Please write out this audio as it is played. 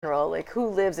general, like who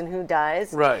lives and who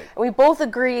dies. Right. And we both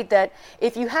agreed that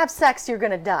if you have sex, you're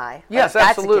going to die. Yes,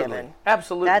 that's absolutely. a given.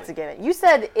 Absolutely. That's a given. You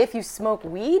said if you smoke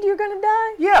weed, you're going to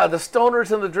die? Yeah, the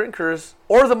stoners and the drinkers,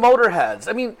 or the motorheads.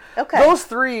 I mean, those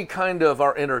three kind of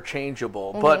are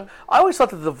interchangeable, but I always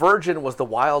thought that the virgin was the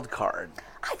wild card.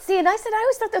 I see, and I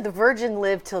always thought that the virgin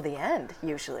lived till the end,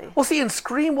 usually. Well, see, in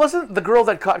Scream, wasn't the girl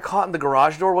that got caught in the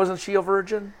garage door, wasn't she a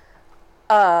virgin?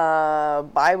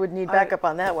 I would need backup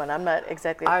on that one. I'm not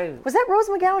exactly... Was that Rose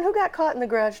McGowan? Who got caught in the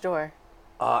garage door?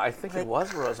 I think it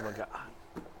was Rose McGowan.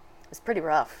 It's pretty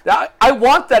rough. I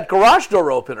want that garage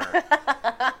door opener.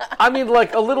 I mean,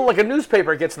 like a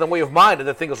newspaper gets in the way of mine, and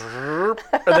the thing goes, and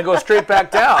then goes straight back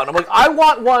down. I'm like, I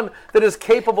want one that is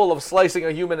capable of slicing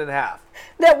a human in half.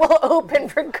 That will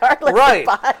open regardless of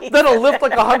body. That'll lift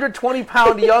like a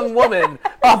 120-pound young woman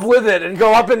up with it and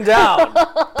go up and down.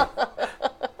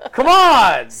 Come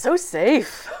on! So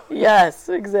safe. Yes,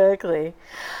 exactly.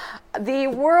 The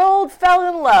world fell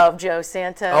in love, Joe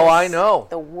Santos. Oh, I know.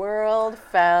 The world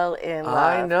fell in love.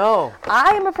 I know.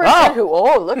 I am a person who...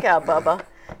 Oh, look out, Bubba.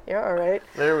 You're all right.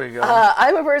 There we go.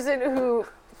 I'm a person who...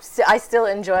 I still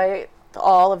enjoy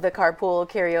all of the Carpool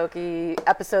Karaoke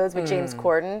episodes with James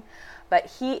Corden, but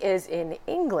he is in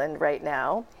England right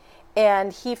now,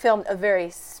 and he filmed a very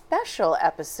special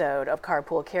episode of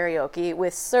Carpool Karaoke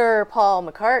with Sir Paul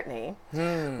McCartney,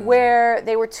 where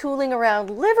they were tooling around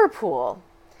Liverpool.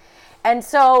 And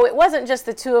so it wasn't just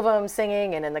the two of them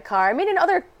singing and in the car. I mean, in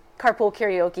other Carpool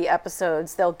Karaoke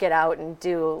episodes, they'll get out and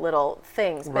do little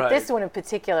things. But this one in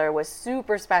particular was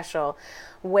super special,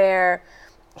 where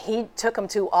he took them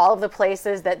to all of the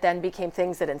places that then became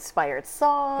things that inspired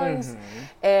songs.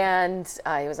 And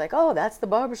he was like, oh, that's the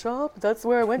barbershop. That's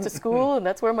where I went to school, and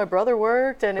that's where my brother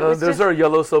worked. And it was there's our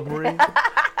yellow submarine.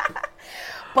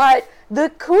 But the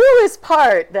coolest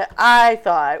part that I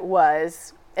thought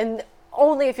was, and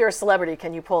only if you're a celebrity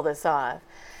can you pull this off,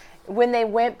 when they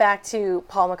went back to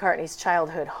Paul McCartney's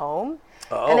childhood home,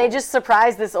 and they just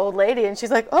surprised this old lady, and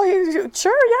she's like, oh,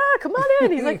 sure, yeah, come on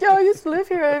in. He's like, yeah, I used to live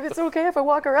here. If it's okay if I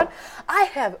walk around. I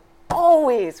have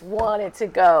always wanted to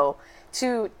go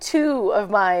to two of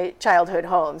my childhood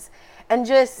homes and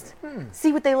just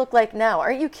see what they look like now.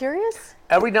 Aren't you curious?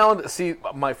 Every now and then, see,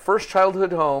 my first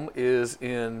childhood home is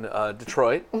in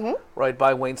Detroit, right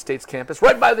by Wayne State's campus,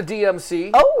 right by the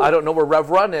DMC. Oh. I don't know where Rev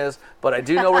Run is, but I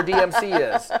do know where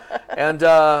DMC is.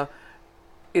 And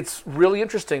it's really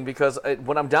interesting because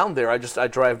when I'm down there, I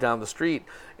drive down the street,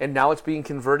 and now it's being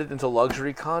converted into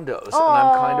luxury condos, and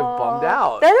I'm kind of bummed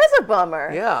out. That is a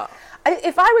bummer. Yeah.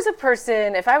 If I was a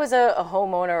person, if I was a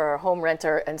homeowner or a home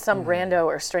renter, and some rando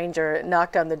or stranger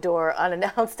knocked on the door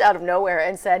unannounced out of nowhere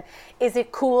and said, is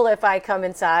it cool if I come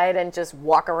inside and just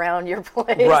walk around your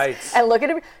place and look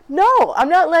at it? No, I'm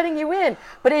not letting you in.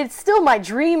 But it's still my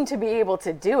dream to be able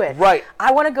to do it. Right.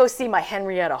 I want to go see my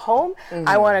Henrietta home.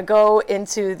 I want to go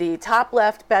into the top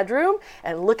left bedroom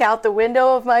and look out the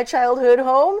window of my childhood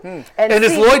home. And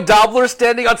is Lloyd Dobler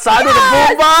standing outside with a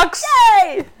boombox?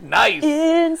 Yay! Nice.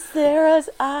 In Sarah's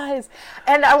eyes.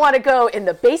 And I want to go in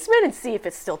the basement and see if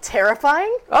it's still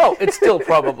terrifying. Oh, it still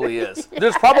probably is.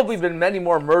 There's probably been many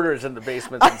more murders in the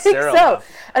basement than Sarah left.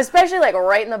 Especially like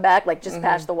right in the back, like just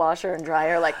past the washer and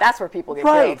dryer. Like that's where people get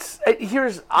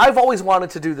killed. I've always wanted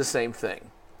to do the same thing.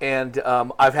 And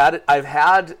I've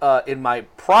had in my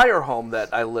prior home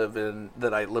that I lived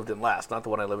in last, not the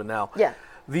one I live in now. Yeah.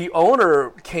 The owner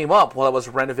came up while I was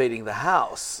renovating the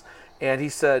house. And he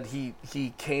said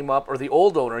he came up, or the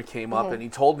old owner came up, and he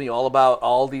told me all about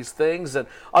all these things. And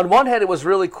on one hand, it was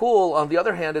really cool. On the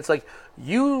other hand, it's like,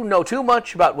 you know too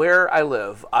much about where I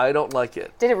live. I don't like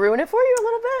it. Did it ruin it for you a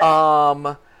little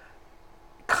bit?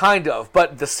 Kind of.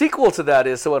 But the sequel to that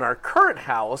is, so in our current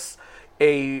house,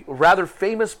 a rather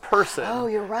famous person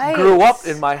grew up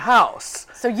in my house.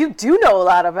 So you do know a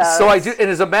lot about So I do.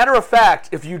 And as a matter of fact,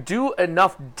 if you do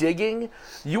enough digging,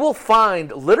 you will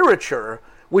find literature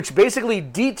which basically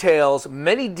details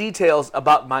many details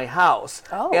about my house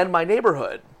and my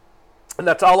neighborhood. And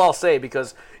that's all I'll say,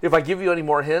 because if I give you any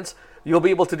more hints, you'll be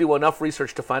able to do enough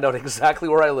research to find out exactly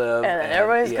where I live. And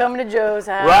everybody's coming to Joe's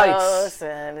house,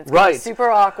 and it's gonna be super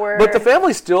awkward. But the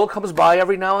family still comes by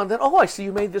every now and then. Oh, I see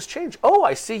you made this change. Oh,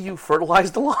 I see you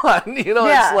fertilized the lawn.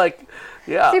 It's like,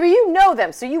 See, but you know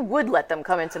them, so you would let them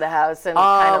come into the house and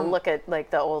kind of look at like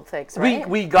the old things, right?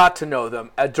 We got to know them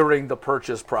during the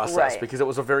purchase process because it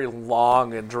was a very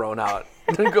long and drawn out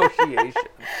negotiation.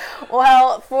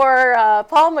 Well, for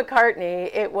Paul McCartney,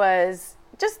 it was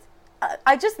just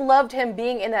I just loved him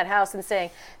being in that house and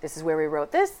saying, "This is where we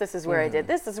wrote this. This is where I did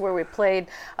this. This is where we played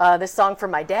this song for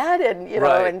my dad," and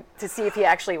and to see if he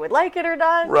actually would like it or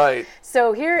not. Right.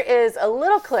 So here is a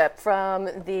little clip from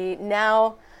the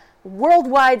now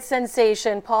worldwide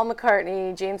sensation Paul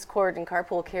McCartney, James Corden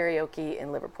carpool karaoke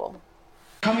in Liverpool.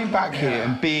 Coming back here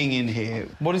and being in here,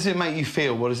 what does it make you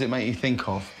feel? What does it make you think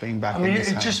of being back in this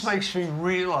house? It just makes me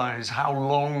realise how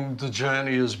long the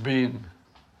journey has been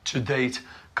to date,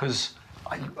 because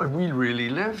we really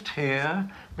lived here,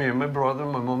 me and my brother,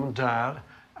 my mum and dad,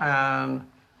 and,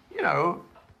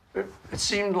 it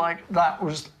seemed like that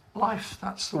was life.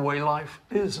 That's the way life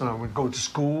is. And I would go to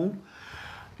school.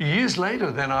 Years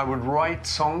later, then I would write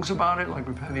songs about it, like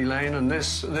with Penny Lane, and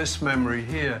this memory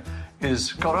here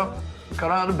is got up,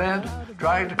 got out of bed,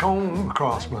 dragged a comb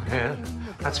across my head.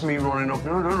 That's me running up,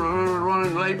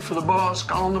 running late for the bus,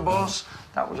 got on the bus.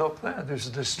 That was up there, there's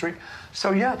the street.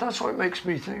 So yeah, that's what makes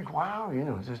me think, wow,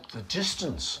 the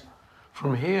distance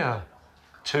from here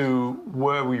to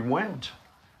where we went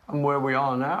and where we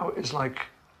are now is like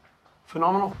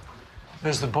phenomenal.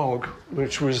 There's the bog,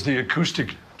 which was the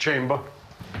acoustic chamber.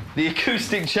 The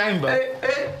acoustic chamber?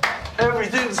 Hey,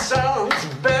 everything sounds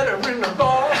better in the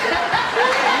bog.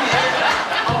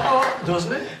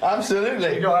 Doesn't it?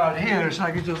 Absolutely. You go out here, it's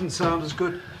like it doesn't sound as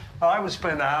good. I would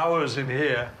spend hours in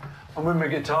here, and with my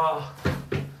guitar.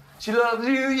 She loves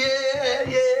you,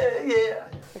 yeah.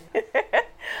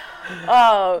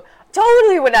 Oh,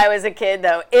 totally. When I was a kid,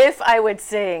 though, if I would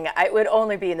sing, I would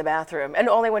only be in the bathroom, and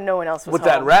only when no one else was with home.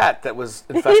 that rat that was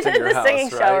infesting your the house, singing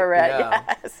shower rat.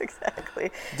 Yeah. Yes,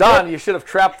 exactly. Don, you should have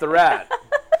trapped the rat.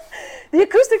 The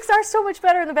acoustics are so much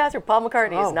better in the bathroom. Paul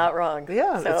McCartney is not wrong.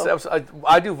 Yeah, so.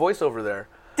 I do voiceover there.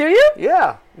 Do you?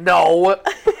 Yeah. No.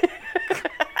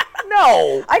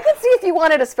 No. I could see if you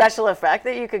wanted a special effect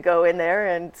that you could go in there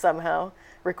and somehow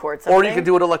record something. Or you could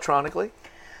do it electronically.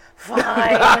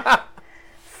 Fine.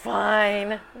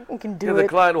 Fine. You can do The it.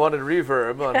 client wanted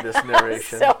reverb on this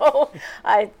narration. So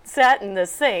I sat in the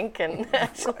sink and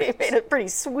actually made a pretty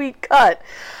sweet cut.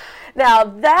 Now,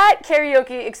 that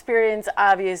karaoke experience,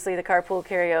 obviously, the carpool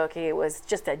karaoke, was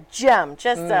just a gem.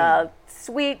 Just a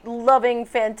sweet, loving,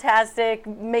 fantastic,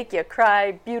 make you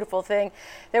cry, beautiful thing.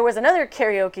 There was another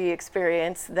karaoke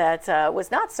experience that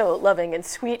was not so loving and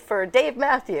sweet for Dave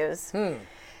Matthews. Man,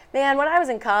 when I was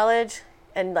in college,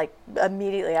 and like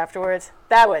immediately afterwards,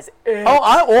 that was it.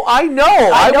 I know.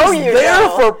 I was there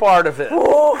for part of it.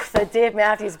 Ooh, the Dave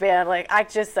Matthews Band, I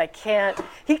can't.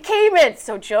 He came in,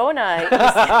 so Joe and I.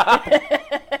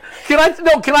 Can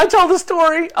I tell the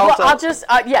story? I'll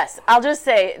just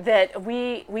say that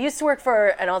we used to work for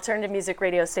an alternative music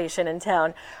radio station in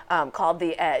town called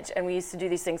The Edge, and we used to do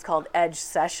these things called Edge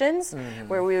Sessions,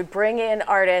 where we would bring in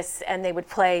artists and they would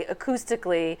play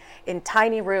acoustically in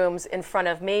tiny rooms in front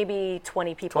of maybe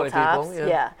 20 people tops.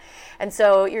 Yeah. And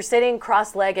so you're sitting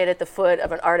cross-legged at the foot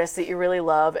of an artist that you really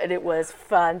love, and it was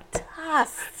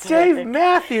fantastic. Dave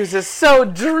Matthews is so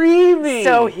dreamy.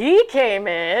 So he came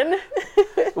in.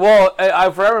 Well,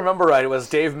 if I remember right, it was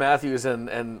Dave Matthews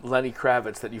and Lenny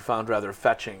Kravitz that you found rather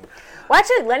fetching. Well,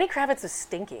 actually, Lenny Kravitz was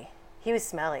stinky. He was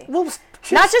smelly. Well,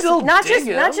 not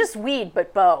just weed,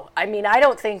 but Bo. I mean, I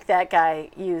don't think that guy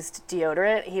used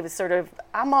deodorant. He was sort of,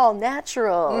 I'm all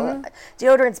natural.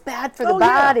 Deodorant's bad for the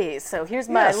body. So here's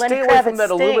my Lenny Kravitz stay away from that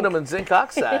stink. aluminum and zinc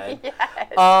oxide.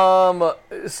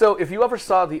 Yes. So if you ever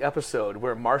saw the episode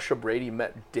where Marsha Brady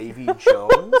met Davy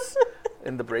Jones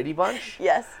in the Brady Bunch,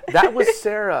 yes, that was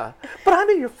Sarah. But I'm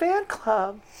in your fan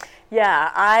club.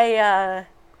 Yeah,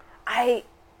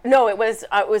 No, it was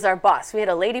our boss. We had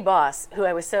a lady boss who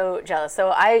I was so jealous.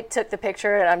 So I took the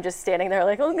picture, and I'm just standing there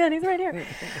like, oh, God, he's right here.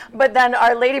 But then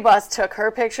our lady boss took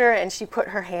her picture, and she put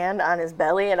her hand on his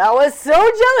belly, and I was so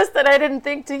jealous that I didn't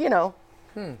think to,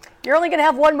 You're only going to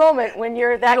have one moment when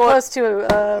you're that close to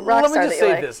a rock star. Let me just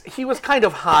say this. He was kind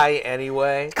of high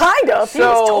anyway. Kind of. So he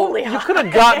was totally high. You could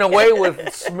have gotten away with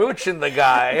smooching the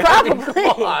guy. Probably. I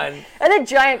mean, come on. And a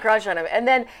giant crush on him. And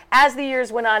then as the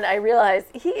years went on, I realized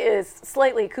he is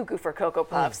slightly cuckoo for Cocoa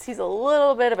Puffs. He's a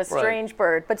little bit of a strange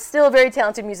bird, but still a very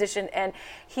talented musician. And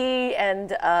he and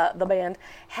the band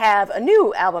have a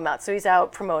new album out. So he's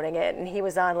out promoting it. And he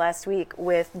was on last week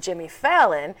with Jimmy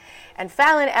Fallon. And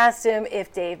Fallon asked him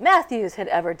if Dave Matthews had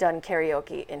ever done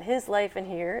karaoke in his life, and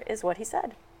here is what he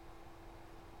said.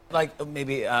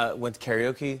 Maybe went to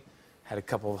karaoke, had a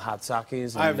couple of hot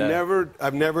sakes. I've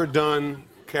never done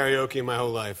karaoke in my whole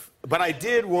life. But I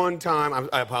did one time.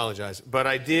 I apologize, but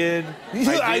I did.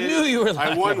 I knew you were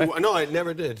lying. No, I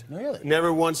never did. Really?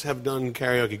 Never once have done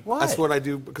karaoke. Why? That's what I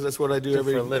do because that's what I do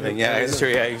every for a living. Yeah, it's true.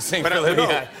 Yeah, you sing for a living.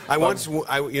 No, I once.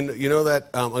 You know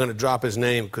that I'm going to drop his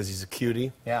name because he's a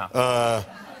cutie. Yeah.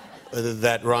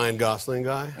 That Ryan Gosling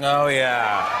guy. Oh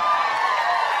yeah.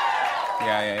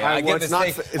 Yeah.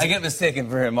 I get mistaken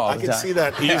for him all the time. I can see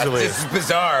that easily. It's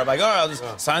bizarre. I'm like, I'll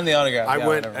just sign the autograph. I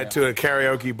went to a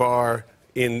karaoke bar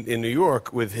in New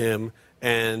York with him,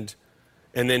 and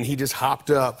then he just hopped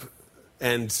up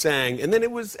and sang, and then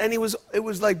it was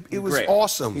Great.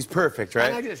 awesome. He's perfect, right?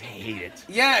 And I just hate it.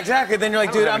 Yeah, exactly. Then you're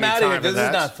like, dude, I'm out of here. This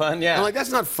is not fun. Yeah. I'm like, that's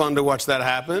not fun to watch that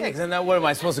happen. Yeah, because then what am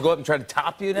I supposed to go up and try to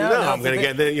top you now? No, I'm gonna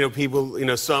get people.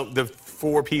 The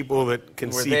 4 people that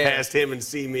can see there. past him and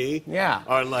see me. Yeah.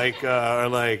 Are like, are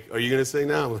you gonna sing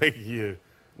now? I'm like, yeah,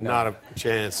 not a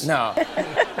chance. No.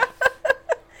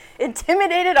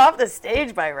 Intimidated off the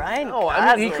stage by Ryan No,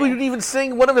 I mean, he Gosling. couldn't even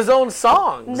sing one of his own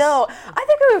songs. No, I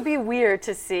think it would be weird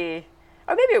to see,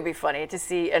 or maybe it would be funny to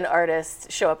see an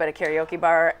artist show up at a karaoke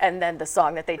bar and then the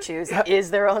song that they choose is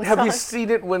their own song. Have you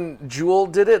seen it when Jewel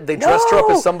did it? They dressed her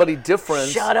up as somebody different.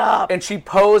 Shut up. And she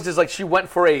posed as like she went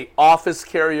for a office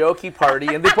karaoke party,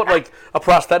 and they put like a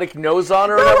prosthetic nose on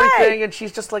her and everything, way. and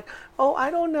she's just like, oh,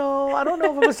 I don't know if I'm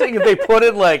gonna sing. And they put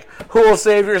in like "Who Will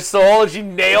Save Your Soul," and she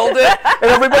nailed it, and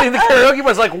everybody in the karaoke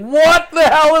was like, what the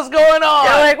hell is going on?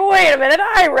 You're like, wait a minute,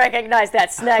 I recognize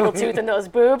that snaggletooth and those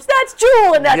boobs. That's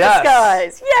Jewel in that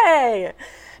disguise. Yay!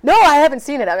 No, I haven't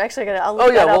seen it. I'm actually I'll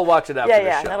look that up. We'll watch it after the show.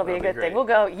 Yeah, that'll be a good thing. We'll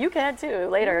go. You can too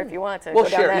later if you want to. We'll go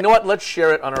down share. that. You know what? Let's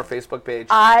share it on our Facebook page.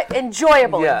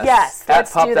 Enjoyable. Yes,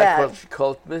 let's do that.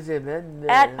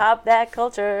 At Pop That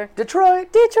Culture.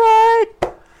 Detroit.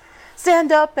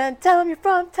 Stand up and tell them you're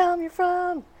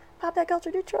from. Pop That Culture,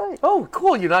 Detroit. Oh,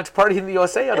 cool. You knocked Party in the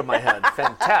USA out of my head.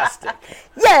 Fantastic.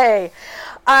 Yay!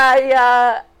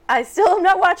 I still am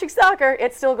not watching soccer.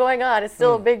 It's still going on. It's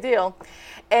still a big deal.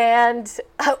 And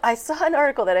I saw an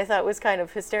article that I thought was kind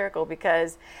of hysterical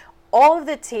because all of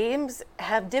the teams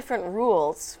have different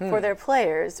rules for their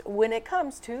players when it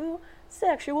comes to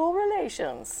sexual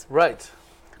relations. Right.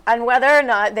 And whether or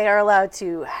not they are allowed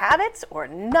to have it or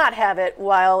not have it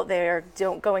while they're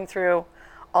going through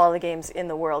all the games in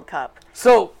the World Cup.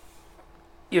 So,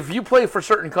 if you play for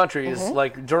certain countries,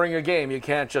 like during a game, you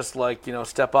can't just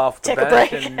step off the Take a bench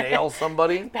break. and nail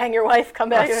somebody. Bang your wife, come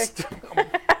back.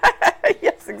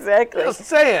 Yes, exactly. Just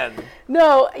saying.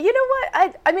 No, you know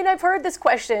what? I mean, I've heard this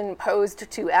question posed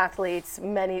to athletes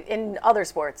in other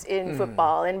sports, in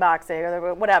football, in boxing,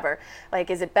 or whatever. Like,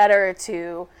 is it better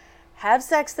to have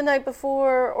sex the night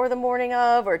before or the morning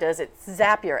of, or does it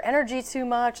zap your energy too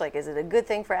much? Like, is it a good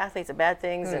thing for athletes, a bad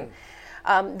thing?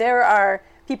 And there are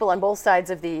people on both sides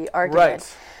of the argument.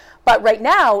 Right. But right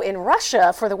now in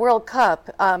Russia for the World Cup,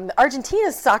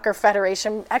 Argentina's soccer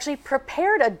federation actually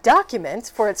prepared a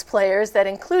document for its players that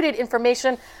included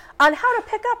information on how to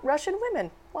pick up Russian women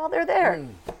while they're there.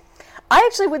 I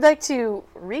actually would like to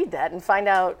read that and find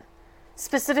out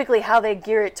specifically how they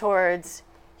gear it towards,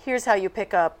 here's how you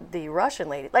pick up the Russian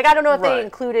lady. Like, I don't know if they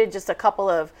included just a couple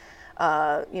of,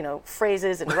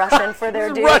 phrases in Russian for their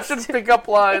dudes. Russian pickup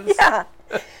lines. Yeah.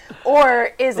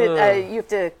 Or is it you have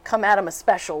to come at them a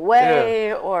special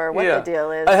way, or what the deal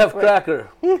is? I have cracker.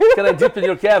 Can I dip in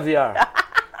your caviar?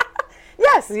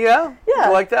 Yes. Yeah? Yeah.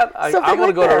 You like that? I Something want to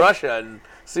like go to that. Russia and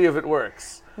see if it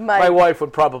works. My- My wife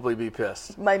would probably be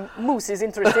pissed. My moose is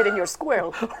interested in your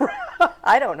squirrel.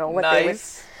 I don't know what they would.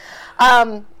 Nice.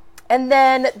 And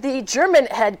then the German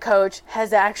head coach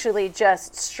has actually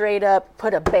just straight up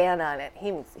put a ban on it.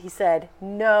 He said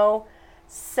no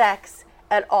sex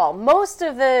at all. Most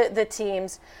of the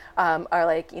teams are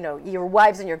like, your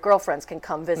wives and your girlfriends can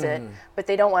come visit, but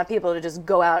they don't want people to just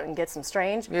go out and get some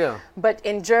strange. Yeah. But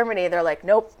in Germany, they're like,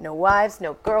 nope, no wives,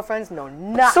 no girlfriends, no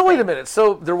nothing. So wait a minute.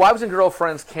 So their wives and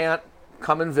girlfriends can't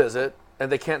come and visit,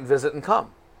 and they can't visit and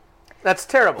come. That's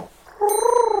terrible.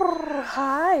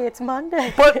 Hi, it's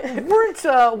Monday. But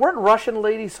weren't Russian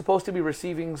ladies supposed to be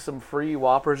receiving some free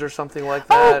Whoppers or something like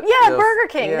that? Oh, yeah, Burger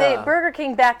King. Yeah. Burger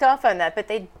King backed off on that, but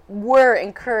they were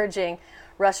encouraging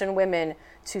Russian women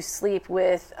to sleep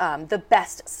with the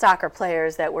best soccer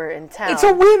players that were in town. It's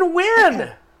a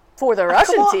win-win. For the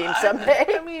Russian team someday.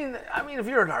 I mean, if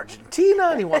you're in Argentina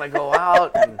and you want to go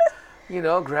out and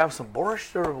grab some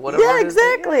borscht or whatever. Yeah, it is,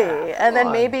 exactly. yeah, And then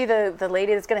on. maybe the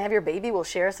lady that's going to have your baby will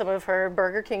share some of her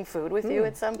Burger King food with you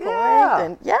at some point.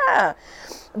 Yeah.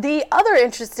 And the other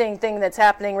interesting thing that's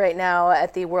happening right now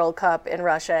at the World Cup in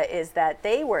Russia is that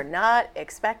they were not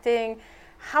expecting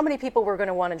how many people were going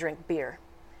to want to drink beer.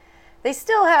 They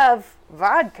still have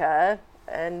vodka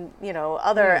and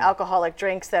other alcoholic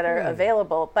drinks that are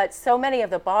available. But so many of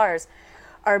the bars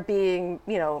are being,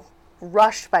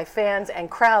 rushed by fans and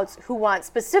crowds who want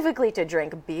specifically to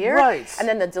drink beer. Right. And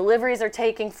then the deliveries are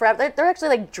taking forever. They're actually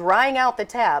like drying out the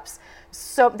taps.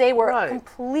 So they were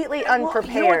completely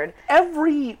unprepared.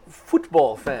 Every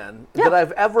football fan that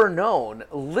I've ever known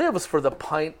lives for the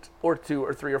pint or 2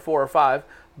 or 3 or 4 or 5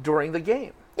 during the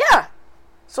game. Yeah.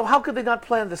 So how could they not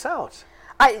plan this out?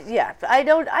 I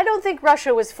don't think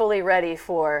Russia was fully ready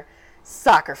for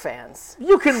soccer fans.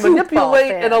 You can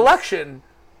manipulate an election.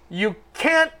 You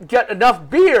can't get enough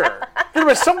beer. There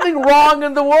is something wrong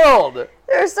in the world.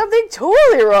 There's something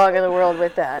totally wrong in the world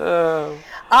with that.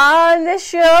 On this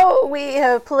show, we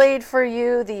have played for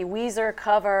you the Weezer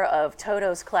cover of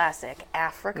Toto's classic,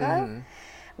 Africa,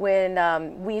 when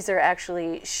Weezer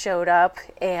actually showed up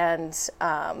and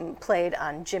played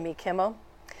on Jimmy Kimmel.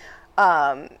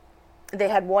 They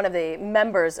had one of the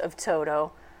members of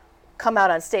Toto come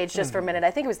out on stage just for a minute. I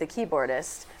think it was the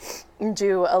keyboardist,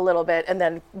 do a little bit and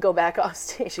then go back off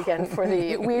stage again for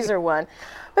the Weezer one.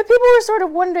 But people were sort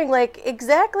of wondering, like,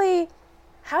 exactly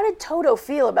how did Toto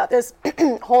feel about this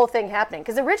whole thing happening?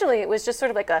 Because originally it was just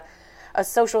sort of like a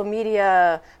social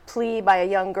media plea by a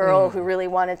young girl who really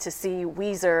wanted to see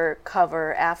Weezer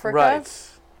cover Africa. Right.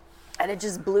 And it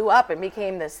just blew up and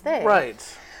became this thing.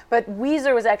 Right. But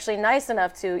Weezer was actually nice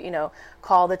enough to,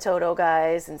 call the Toto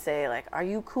guys and say, like, are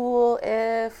you cool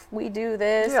if we do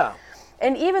this? Yeah.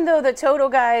 And even though the Toto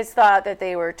guys thought that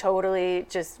they were totally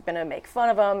just going to make fun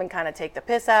of them and kind of take the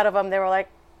piss out of them, they were like,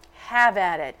 have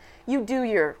at it. You do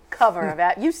your cover of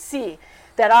that. You see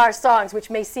that our songs, which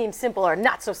may seem simple, are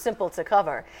not so simple to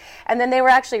cover. And then they were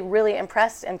actually really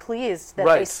impressed and pleased that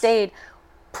they stayed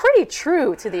pretty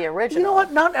true to the original. You know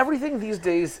what? Not everything these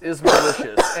days is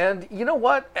malicious. And you know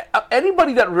what?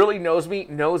 Anybody that really knows me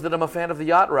knows that I'm a fan of the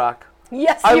yacht rock.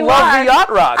 Yes, I love the yacht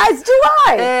rock. As do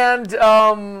I. And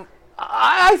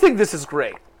I think this is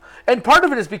great. And part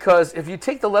of it is because if you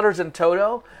take the letters in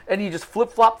Toto and you just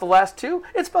flip-flop the last 2,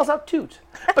 it spells out toot.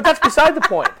 But that's beside the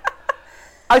point.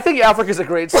 I think Africa's a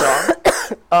great song.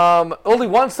 Only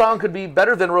one song could be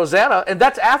better than Rosanna, and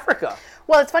that's Africa.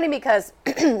 Well, it's funny because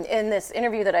in this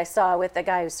interview that I saw with the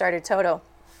guy who started Toto,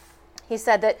 he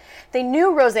said that they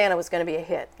knew Rosanna was going to be a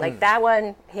hit. Like that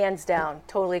one, hands down,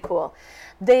 totally cool.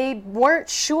 They weren't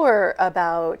sure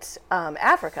about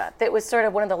Africa. That was sort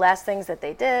of one of the last things that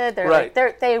they did.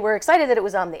 They were excited that it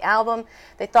was on the album.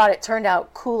 They thought it turned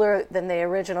out cooler than they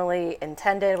originally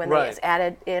intended when they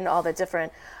added in all the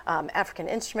different African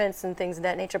instruments and things of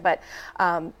that nature. But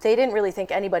they didn't really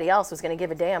think anybody else was going to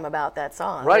give a damn about that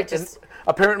song. Right. And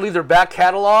apparently their back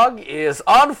catalog is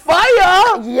on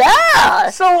fire.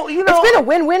 Yeah. So, it's been a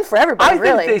win-win for everybody,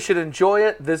 I think they should enjoy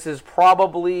it. This is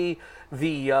probably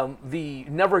the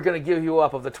never gonna give you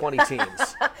up of the 20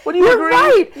 teens. Would you agree?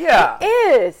 Right. Yeah.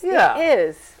 It is. Yeah. It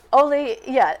is. Only,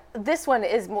 this one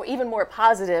is even more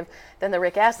positive than the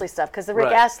Rick Astley stuff, because the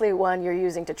Rick Astley one you're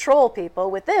using to troll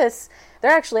people. With this,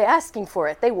 they're actually asking for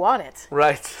it. They want it.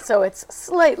 Right. So it's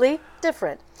slightly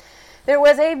different. There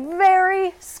was a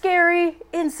very scary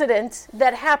incident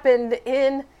that happened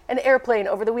in an airplane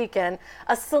over the weekend.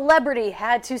 A celebrity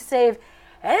had to save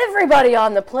everybody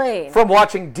on the plane. From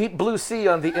watching Deep Blue Sea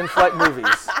on the in-flight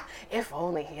movies. If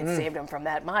only he had saved him from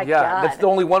that. My God. Yeah, that's the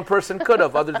only one person could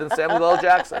have, other than Samuel L.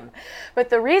 Jackson.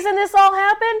 But the reason this all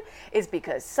happened is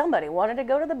because somebody wanted to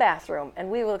go to the bathroom.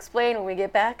 And we will explain when we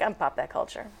get back on Pop That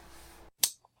Culture.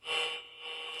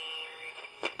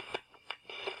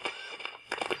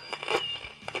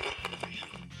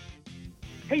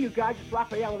 Hey, you guys, it's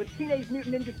Raphael of the Teenage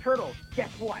Mutant Ninja Turtles. Guess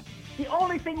what? The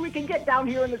only thing we can get down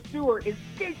here in the sewer is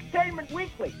Geektainment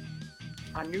Weekly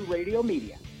on New Radio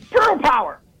Media. Turtle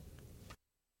Power!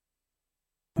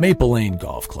 Maple Lane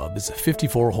Golf Club is a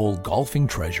 54-hole golfing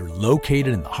treasure located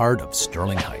in the heart of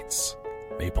Sterling Heights.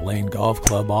 Maple Lane Golf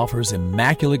Club offers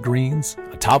immaculate greens,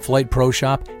 a top-flight pro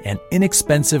shop, and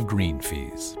inexpensive green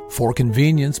fees. For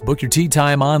convenience, book your tee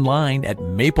time online at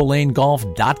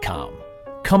maplelanegolf.com.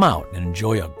 Come out and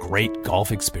enjoy a great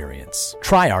golf experience.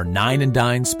 Try our 9 and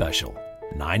Dine special.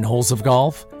 9 holes of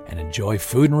golf and enjoy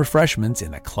food and refreshments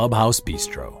in the Clubhouse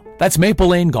Bistro. That's Maple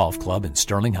Lane Golf Club in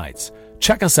Sterling Heights.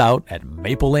 Check us out at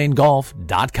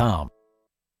maplelanegolf.com.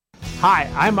 Hi,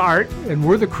 I'm Art, and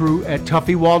we're the crew at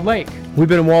Tuffy Walled Lake. We've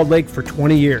been in Walled Lake for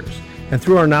 20 years, and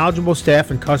through our knowledgeable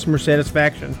staff and customer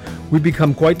satisfaction, we've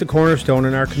become quite the cornerstone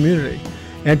in our community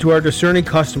and to our discerning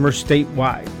customers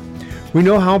statewide. We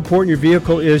know how important your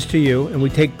vehicle is to you, and we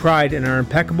take pride in our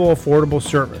impeccable, affordable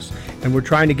service, and we're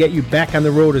trying to get you back on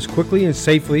the road as quickly and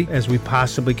safely as we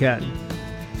possibly can.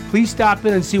 Please stop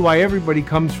in and see why everybody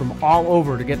comes from all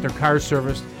over to get their cars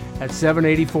serviced at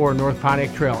 784 North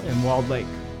Pontiac Trail in Walled Lake.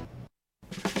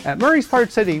 At Murray's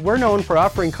Part City, we're known for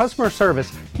offering customer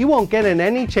service you won't get in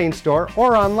any chain store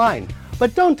or online.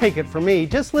 But don't take it from me,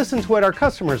 just listen to what our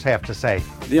customers have to say.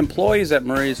 The employees at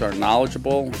Murray's are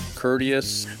knowledgeable,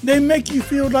 courteous. They make you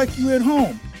feel like you're at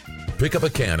home. Pick up a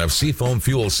can of Seafoam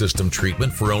Fuel System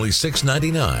treatment for only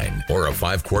 $6.99 or a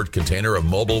 5-quart container of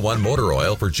Mobil 1 motor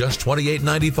oil for just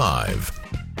 $28.95.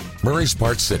 Murray's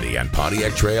Part City and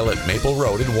Pontiac Trail at Maple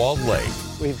Road in Walled Lake.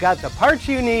 We've got the parts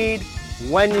you need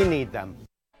when you need them.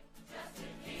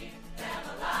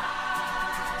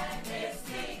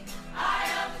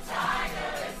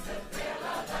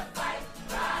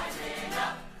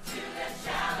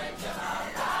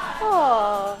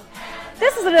 Oh,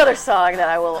 this is another song that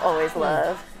I will always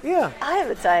love. Yeah. Eye of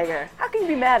the Tiger. How can you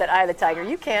be mad at Eye of the Tiger?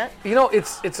 You can't. You know,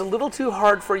 it's a little too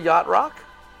hard for yacht rock.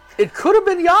 It could have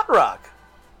been yacht rock,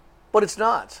 but it's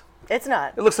not. It's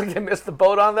not. It looks like they missed the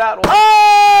boat on that one.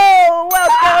 Oh,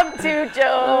 welcome to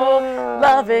Joe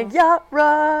Loving Yacht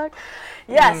Rock.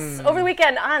 Yes, over the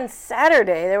weekend on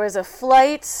Saturday, there was a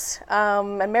flight,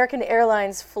 American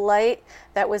Airlines flight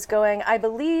that was going, I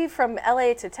believe, from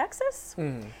LA to Texas.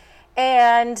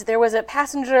 And there was a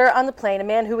passenger on the plane, a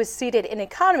man who was seated in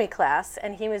economy class,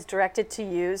 and he was directed to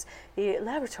use the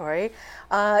lavatory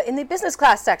in the business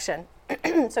class section.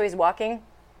 So he's walking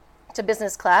to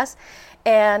business class,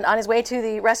 and on his way to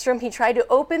the restroom, he tried to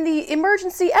open the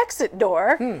emergency exit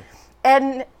door.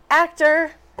 And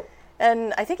actor,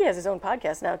 and I think he has his own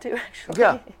podcast now too, actually.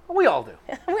 Yeah, we all do.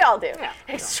 We all do. Yeah,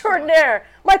 extraordinaire.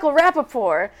 Michael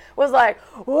Rappaport was like,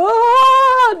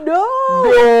 "Oh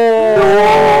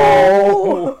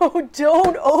no!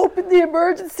 Don't open the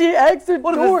emergency exit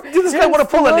door." Did this guy want to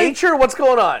pull a nature? What's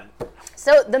going on?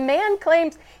 So the man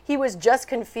claims he was just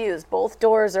confused. Both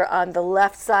doors are on the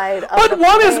left side of but the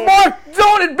one plane. is marked,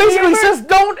 don't. It basically says,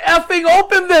 don't effing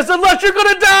open this unless you're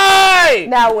going to die.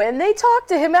 Now, when they talked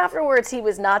to him afterwards, he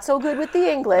was not so good with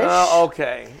the English.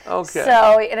 Okay.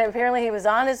 So, and apparently he was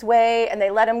on his way, and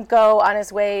they let him go on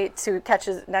his way to catch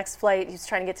his next flight. He was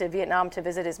trying to get to Vietnam to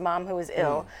visit his mom who was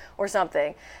ill or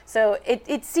something. So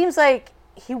it seems like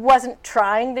he wasn't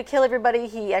trying to kill everybody.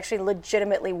 He actually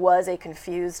legitimately was a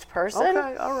confused person.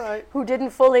 Okay, all right. Who didn't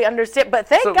fully understand. But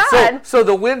thank God. So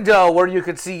the window where you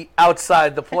could see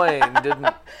outside the plane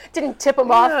didn't tip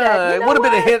him off. That, it would have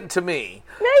been a hint to me.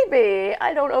 Maybe.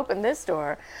 I don't open this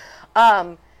door.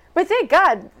 But thank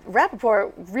God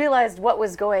Rappaport realized what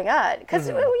was going on. Because,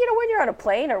 when you're on a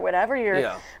plane or whatever,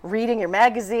 you're reading your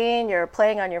magazine, you're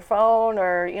playing on your phone,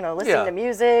 or, listening to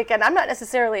music. And I'm not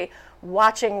necessarily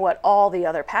watching what all the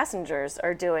other passengers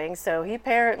are doing. So he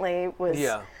apparently was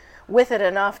with it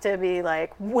enough to be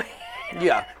like, wait.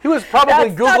 Yeah, he was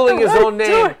probably Googling his own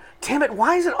name. Damn it,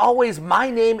 why is it always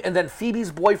my name and then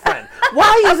Phoebe's boyfriend?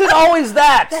 Why is it always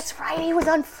that? That's right, he was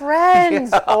on Friends.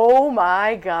 Yeah. Oh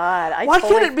my God. Why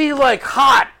can't it be like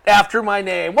hot after my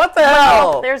name? What the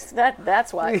hell?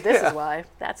 That's why. This is why.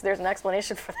 There's an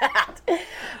explanation for that.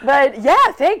 But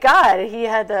yeah, thank God he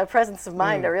had the presence of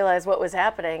mind to realize what was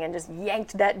happening and just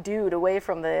yanked that dude away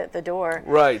from the door.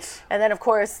 Right. And then, of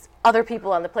course, other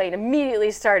people on the plane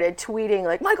immediately started tweeting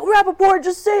like, Michael Rappaport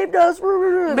just saved us.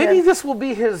 Maybe this will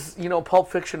be his, Pulp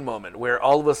Fiction moment where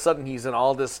all of a sudden he's in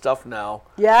all this stuff now.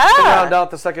 Yeah. To round out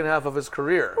the second half of his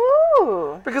career.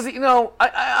 Ooh. Because,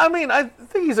 I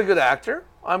think he's a good actor.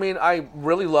 I mean, I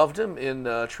really loved him in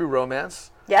True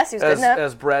Romance. Yes, he was good in that.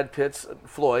 As Brad Pitt's,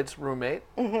 Floyd's roommate.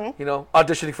 Mm-hmm.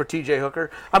 Auditioning for T.J.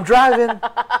 Hooker. I'm driving.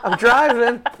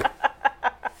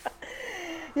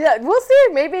 Yeah, we'll see.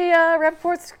 Maybe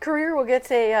Rappaport's career will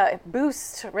get a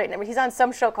boost right now. He's on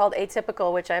some show called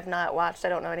Atypical, which I've not watched. I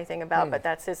don't know anything about, but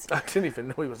that's his... I didn't even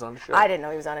know he was on a show. I didn't know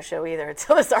he was on a show either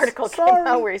until this article came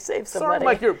out where he saved somebody.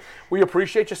 Sorry, Mike. We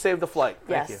appreciate you saved the flight.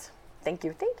 Thank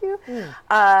you. Thank you.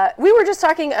 We were just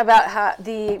talking about how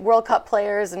the World Cup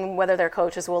players and whether their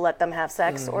coaches will let them have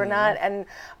sex or not. And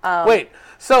wait,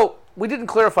 so we didn't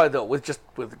clarify though with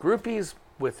groupies,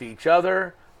 with each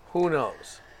other. Who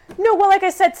knows? No, well, like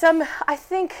I said, I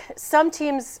think some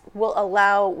teams will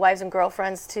allow wives and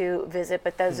girlfriends to visit,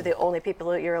 but those are the only people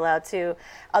that you're allowed to.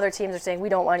 Other teams are saying we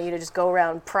don't want you to just go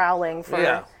around prowling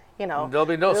for. There'll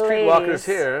be no streetwalkers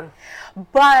here.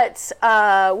 But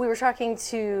we were talking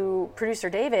to producer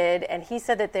David, and he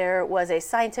said that there was a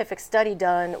scientific study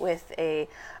done with a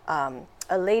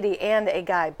lady and a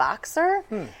guy boxer.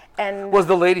 And was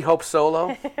the lady Hope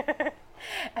Solo?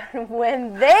 And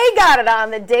when they got it on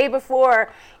the day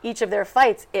before each of their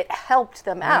fights, it helped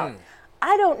them out.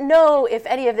 I don't know if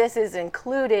any of this is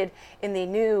included in the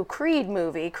new Creed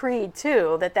movie, Creed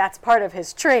 2, that's part of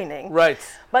his training. Right.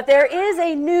 But there is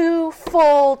a new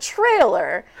full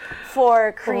trailer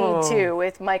for Creed 2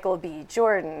 with Michael B.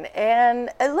 Jordan, and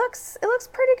it looks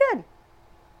pretty good.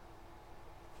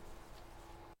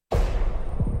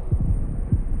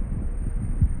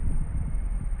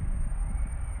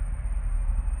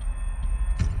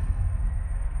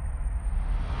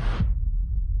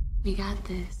 We got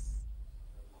this.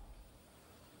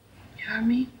 You heard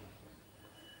me?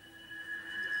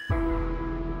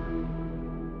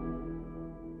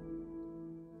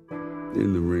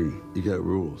 In the ring, you got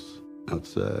rules.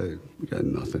 Outside, we got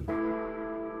nothing.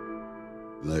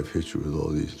 Life hits you with all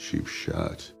these cheap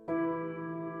shots.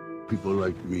 People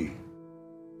like me,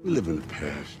 we live in the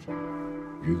past.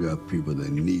 You got people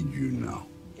that need you now.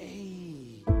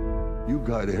 You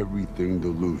got everything to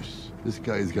lose. This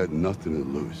guy's got nothing to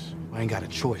lose. I ain't got a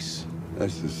choice.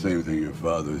 That's the same thing your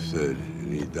father said,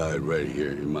 and he died right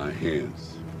here in my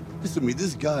hands. Listen to me,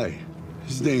 this guy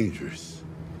is dangerous.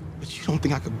 But you don't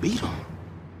think I could beat him?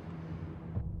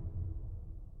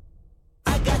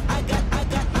 I got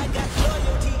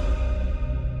loyalty.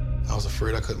 I was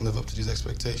afraid I couldn't live up to these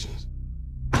expectations.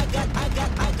 I got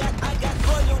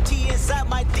loyalty inside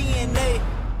my DNA.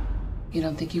 You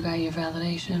don't think you got your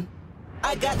validation?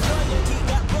 I got loyalty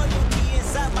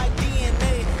inside my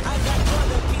DNA. I got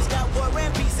loyalty, got war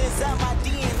and peace inside my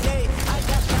DNA. I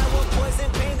got power, poison,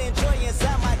 pain, and joy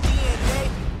inside my DNA.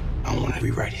 I want to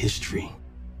rewrite history.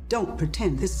 Don't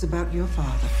pretend this is about your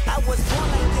father. I was born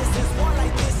like this, is born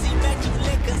like this,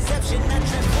 immaculate conception. I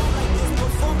transform like this,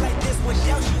 perform like this,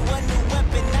 without you a new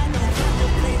weapon. I don't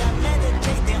contemplate, I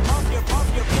meditate, then off your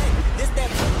bed. This that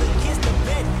put the kids to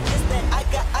bed. This that I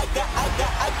got.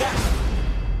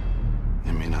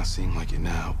 It may not seem like it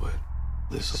now, but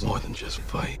this is more than just a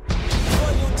fight.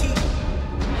 Loyalty.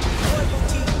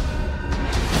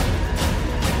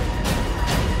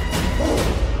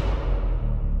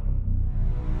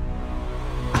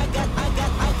 I got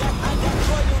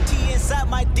loyalty inside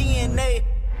my DNA.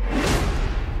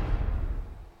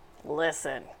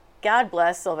 Listen, God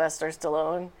bless Sylvester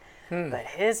Stallone, but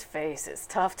his face is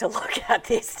tough to look at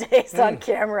these days on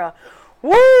camera.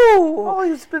 Woo! Oh,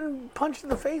 he's been punched in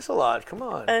the face a lot. Come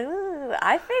on.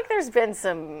 I think there's been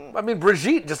some... I mean,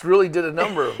 Brigitte just really did a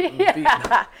number.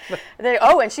 Yeah.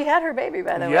 And she had her baby,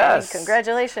 by the way.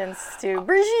 Congratulations to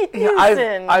Brigitte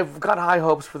Nielsen. I've got high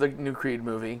hopes for the new Creed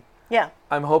movie. Yeah.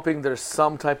 I'm hoping there's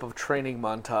some type of training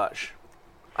montage.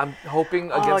 I'm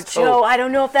hoping against Joe, hope. I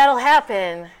don't know if that'll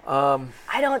happen.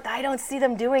 I don't see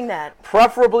them doing that.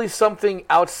 Preferably something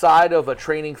outside of a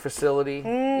training facility.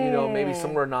 Maybe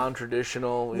somewhere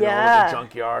non-traditional. Like a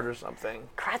junkyard or something.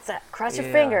 Cross your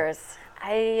fingers.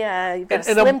 You've got a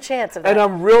slim chance of that. And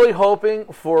I'm really hoping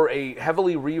for a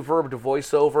heavily reverbed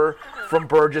voiceover from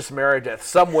Burgess Meredith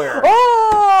somewhere.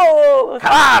 Oh!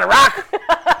 Come on, Rock!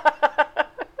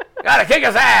 Gotta kick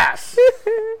his ass!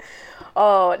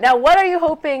 Oh, now what are you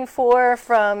hoping for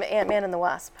from Ant-Man and the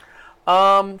Wasp?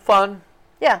 Fun.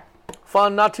 Yeah.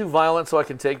 Fun, not too violent, so I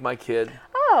can take my kid.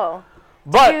 Oh.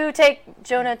 But did you take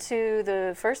Jonah to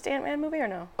the first Ant-Man movie or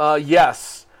no?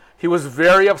 Yes. He was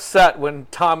very upset when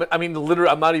Thomas, literally,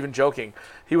 I'm not even joking.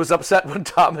 He was upset when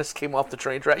Thomas came off the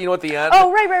train track. At the end?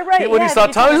 Oh, right. When he saw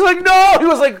Thomas, he was like, no! He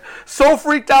was like so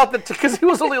freaked out that because he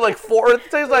was only like 4 at the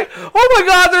time. He's like, oh my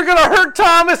God, they're going to hurt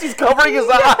Thomas. He's covering his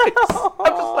eyes.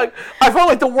 I'm just like, I felt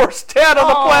like the worst dad on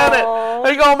the planet.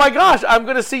 And you go, oh my gosh, I'm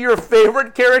going to see your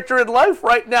favorite character in life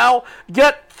right now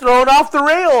get thrown off the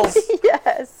rails.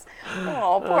 Yes.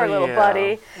 Oh, poor little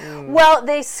buddy. Well,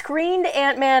 they screened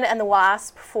Ant-Man and the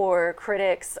Wasp for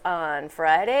critics on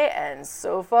Friday, and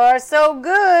so far, so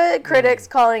good. Critics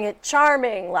calling it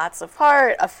charming, lots of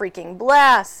heart, a freaking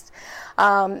blast.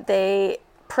 They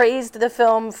praised the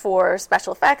film for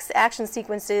special effects, action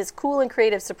sequences, cool and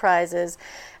creative surprises.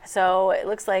 So it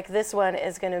looks like this one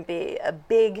is going to be a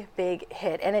big, big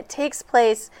hit. And it takes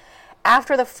place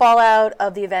after the fallout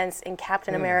of the events in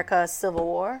Captain America Civil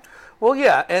War. Well,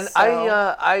 yeah, and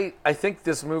I think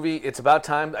this movie, it's about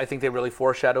time. I think they really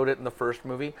foreshadowed it in the first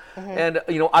movie. And,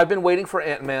 I've been waiting for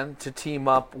Ant-Man to team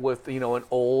up with, an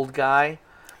old guy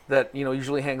that,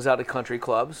 usually hangs out at country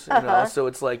clubs, So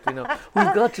it's like, we've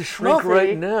got to shrink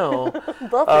right now.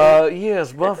 Buffy.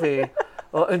 Yes, Buffy.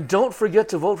 And don't forget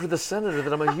to vote for the senator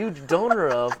that I'm a huge donor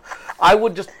of.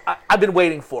 I've been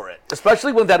waiting for it,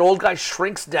 especially when that old guy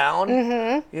shrinks down.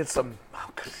 It's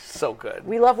so good.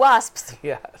 We love wasps.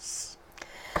 Yes.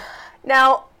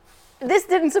 Now, this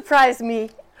didn't surprise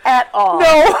me at all.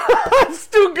 No, it's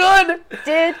too good.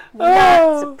 Did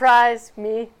not surprise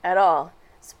me at all.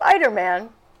 Spider-Man,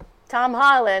 Tom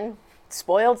Holland,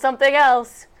 spoiled something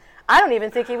else. I don't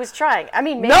even think he was trying. I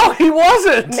mean, maybe, no, he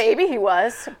wasn't. Maybe he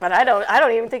was, but I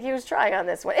don't even think he was trying on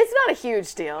this one. It's not a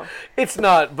huge deal. It's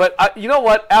not, but you know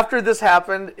what? After this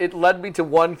happened, it led me to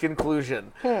one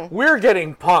conclusion. We're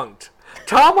getting punked.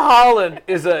 Tom Holland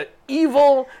is a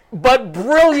evil but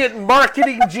brilliant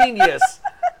marketing genius.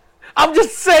 I'm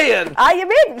just saying. I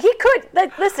mean, he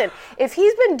could. Listen, if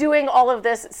he's been doing all of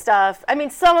this stuff, I mean,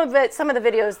 some of the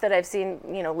videos that I've seen,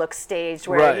 look staged,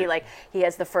 where he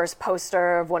has the first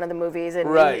poster of one of the movies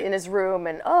in his room,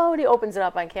 and he opens it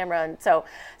up on camera, and so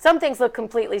some things look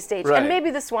completely staged, and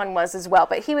maybe this one was as well.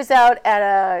 But he was out at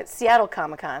a Seattle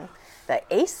Comic-Con. The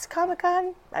Ace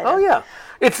Comic-Con? Oh, yeah.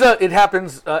 It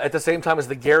happens at the same time as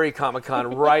the Gary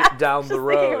Comic-Con right down the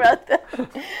road. About that.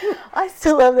 I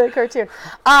still love that cartoon.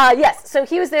 Yes, so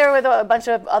he was there with a bunch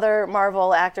of other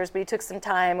Marvel actors, but he took some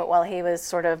time while he was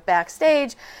sort of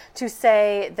backstage to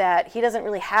say that he doesn't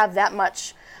really have that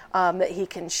much that he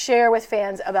can share with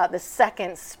fans about the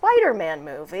second Spider-Man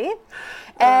movie.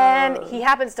 And he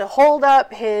happens to hold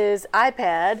up his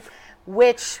iPad,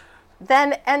 which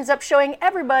then ends up showing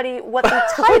everybody what the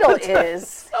title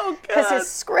is, because his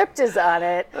script is on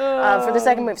it for the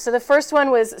second movie. So the first one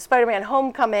was Spider-Man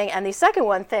Homecoming, and the second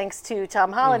one, thanks to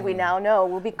Tom Holland, we now know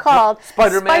will be called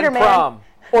Spider-Man Prom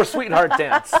or Sweetheart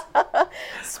Dance.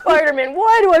 Spider-Man,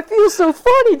 why do I feel so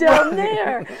funny down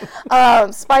there?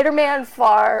 Spider-Man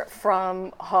Far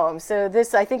From Home. So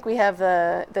this, I think we have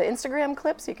the Instagram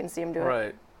clip, so you can see him do it.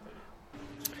 Right.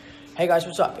 Hey guys,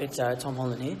 what's up? It's Tom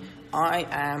Holland here. I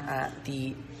am at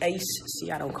the Ace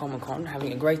Seattle Comic-Con,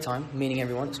 having a great time, meeting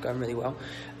everyone. It's going really well.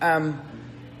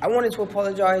 I wanted to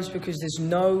apologize because there's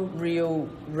no real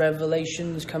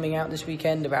revelations coming out this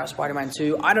weekend about Spider-Man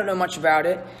 2. I don't know much about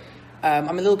it.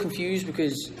 I'm a little confused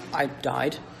because I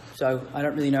died, so I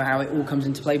don't really know how it all comes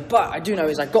into play. But I do know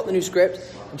is I got the new script.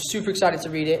 I'm super excited to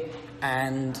read it,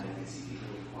 and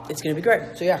it's going to be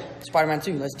great. So yeah, Spider-Man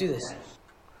 2, let's do this.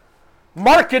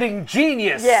 Marketing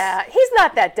genius. Yeah, he's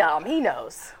not that dumb. He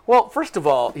knows. Well, first of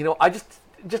all, I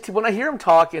just when I hear him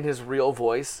talk in his real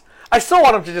voice, I still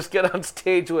want him to just get on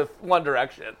stage with One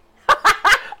Direction.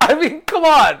 I mean, come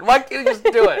on. Why can't he just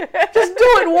do it? Just do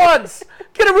it once.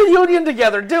 Get a reunion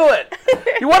together. Do it.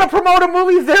 You want to promote a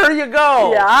movie? There you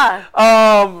go.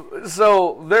 Yeah.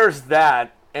 So there's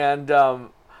that. And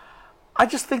I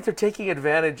just think they're taking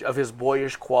advantage of his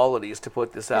boyish qualities to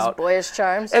put this out. His boyish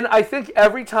charms. And I think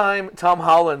every time Tom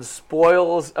Holland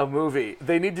spoils a movie,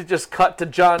 they need to just cut to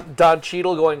Don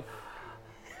Cheadle going,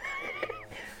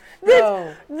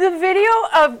 The video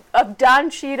of Don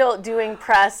Cheadle doing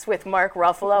press with Mark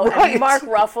Ruffalo, and Mark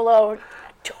Ruffalo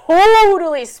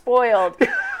totally spoiled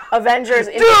Avengers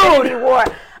Infinity War.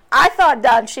 I thought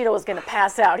Don Cheadle was going to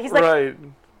pass out. He's like,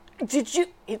 did you...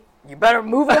 You better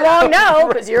move it along now,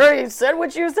 because you already said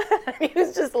what you said. He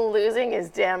was just losing his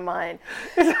damn mind.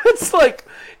 It's like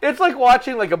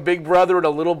watching like a big brother and a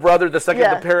little brother. The second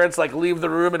the parents leave the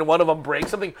room and one of them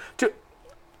breaks something.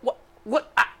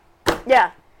 What? Yeah.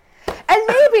 And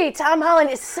maybe Tom Holland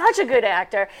is such a good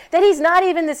actor that he's not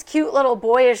even this cute little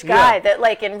boyish guy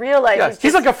that, in real life,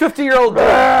 he's like a 50-year-old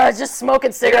just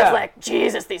smoking cigarettes. Like,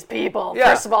 Jesus, these people. Yeah.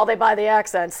 First of all, they buy the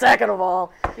accent. Second of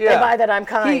all, they buy that I'm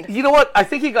kind. You know what? I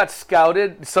think he got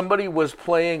scouted. Somebody was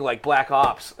playing Black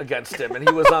Ops against him, and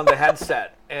he was on the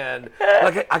headset. And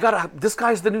this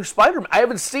guy's the new Spider-Man. I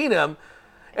haven't seen him.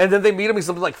 And then they meet him. He's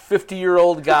something like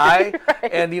 50-year-old guy,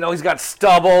 and he's got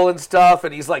stubble and stuff,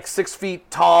 and he's 6 feet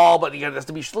tall, but he has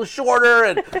to be shorter.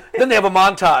 And then they have a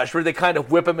montage where they kind of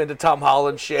whip him into Tom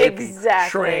Holland shape.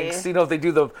 Exactly. He shrinks. They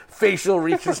do the facial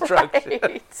reconstruction.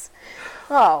 Right.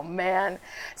 Oh man!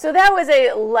 So that was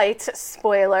a light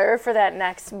spoiler for that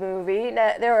next movie.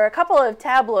 Now, there were a couple of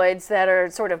tabloids that are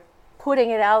sort of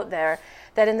putting it out there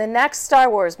that in the next Star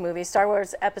Wars movie, Star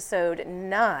Wars Episode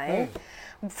 9.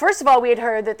 First of all, we had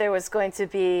heard that there was going to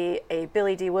be a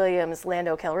Billy D. Williams,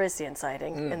 Lando Calrissian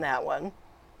sighting in that one.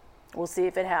 We'll see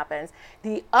if it happens.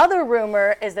 The other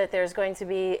rumor is that there's going to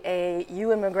be a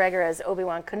Ewan McGregor as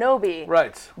Obi-Wan Kenobi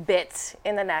bit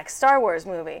in the next Star Wars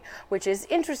movie, which is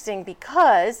interesting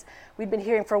because we'd been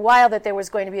hearing for a while that there was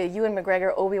going to be a Ewan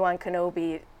McGregor Obi-Wan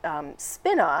Kenobi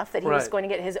spin-off, that he was going to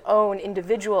get his own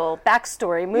individual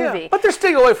backstory movie. Yeah, but they're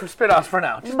staying away from spin-offs for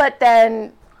now. But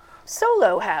then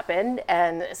Solo happened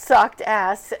and sucked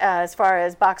ass as far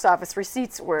as box office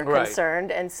receipts were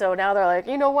concerned. And so now they're like,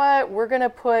 you know what? We're going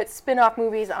to put spin-off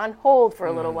movies on hold for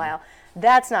a little while.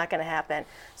 That's not going to happen.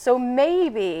 So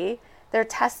maybe they're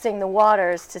testing the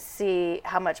waters to see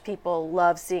how much people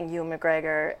love seeing Ewan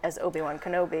McGregor as Obi-Wan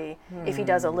Kenobi if he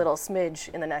does a little smidge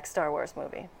in the next Star Wars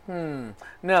movie.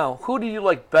 Now, who do you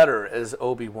like better as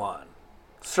Obi-Wan?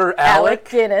 Sir Alec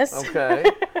Guinness. Okay.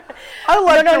 I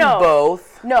like them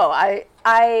both. No, I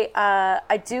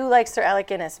do like Sir Alec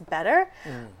Guinness better,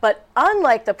 but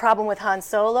unlike the problem with Han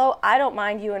Solo, I don't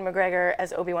mind Ewan McGregor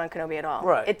as Obi-Wan Kenobi at all.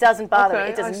 Right. It doesn't bother me.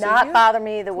 Okay, It does I not see. bother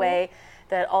me the way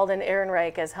that Alden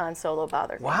Ehrenreich as Han Solo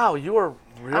bothered me. Wow, you are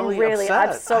really, I'm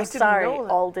upset. so I didn't sorry, know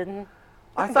that. Alden.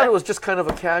 I thought it was just kind of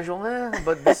a casual,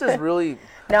 but this is really...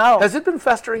 No. Has it been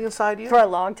festering inside you? For a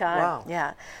long time. Wow.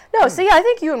 Yeah. No, see, I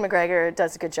think Ewan McGregor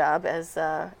does a good job as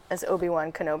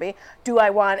Obi-Wan Kenobi. Do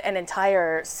I want an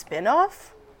entire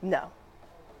spin-off? No.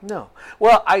 No.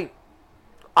 Well, I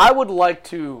would like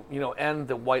to, end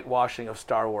the whitewashing of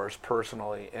Star Wars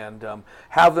personally, and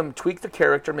have them tweak the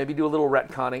character, maybe do a little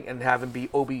retconning, and have him be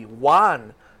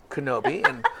Obi-Wan Kenobi,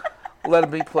 and let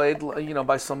him be played,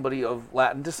 by somebody of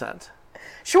Latin descent.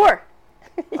 Sure.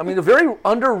 I mean, a very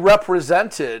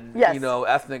underrepresented, Yes.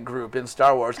 ethnic group in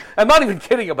Star Wars. I'm not even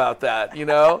kidding about that, I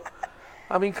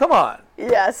mean, come on.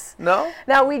 Yes. No?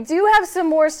 Now, we do have some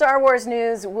more Star Wars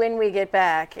news when we get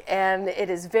back, and it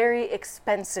is very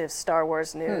expensive Star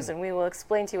Wars news, and we will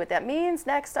explain to you what that means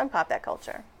next on Pop That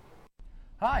Culture.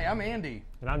 Hi, I'm Andy.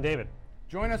 And I'm David.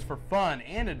 Join us for fun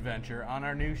and adventure on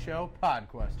our new show,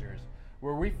 Podquesters,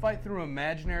 where we fight through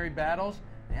imaginary battles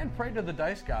and pray to the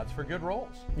dice gods for good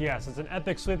rolls. Yes, it's an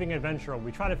epic sweeping adventure.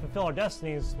 We try to fulfill our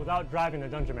destinies without driving the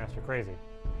Dungeon Master crazy.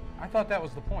 I thought that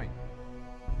was the point.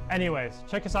 Anyways,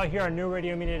 check us out here on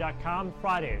newradiomedia.com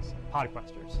Fridays,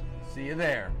 Podquesters. See you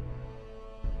there.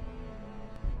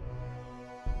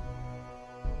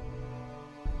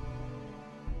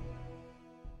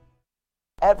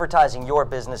 Advertising your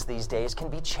business these days can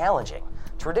be challenging.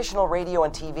 Traditional radio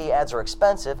and TV ads are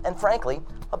expensive and, frankly,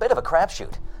 a bit of a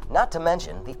crapshoot. Not to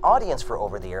mention, the audience for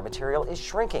over-the-air material is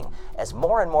shrinking as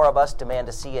more and more of us demand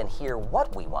to see and hear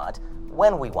what we want,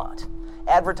 when we want.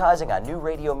 Advertising on New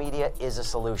Radio Media is a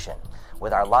solution.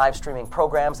 With our live streaming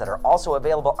programs that are also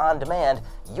available on demand,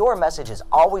 your message is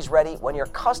always ready when your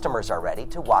customers are ready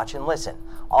to watch and listen,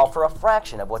 all for a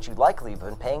fraction of what you'd likely have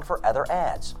been paying for other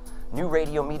ads.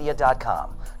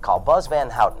 NewRadioMedia.com. Call Buzz Van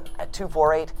Houten at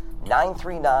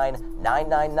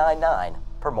 248-939-9999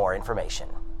 for more information.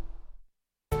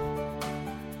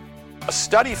 A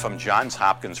study from Johns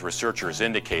Hopkins researchers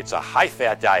indicates a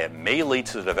high-fat diet may lead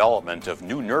to the development of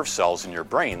new nerve cells in your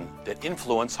brain that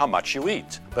influence how much you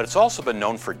eat. But it's also been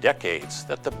known for decades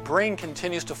that the brain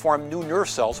continues to form new nerve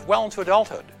cells well into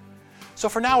adulthood. So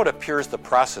for now, it appears the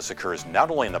process occurs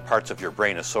not only in the parts of your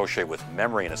brain associated with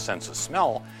memory and a sense of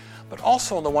smell, but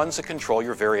also in the ones that control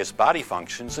your various body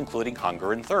functions, including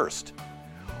hunger and thirst.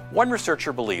 One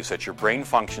researcher believes that your brain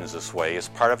functions this way as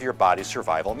part of your body's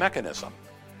survival mechanism.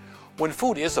 When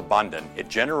food is abundant, it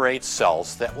generates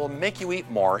cells that will make you eat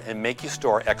more and make you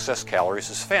store excess calories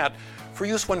as fat for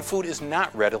use when food is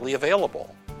not readily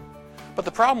available. But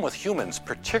the problem with humans,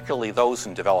 particularly those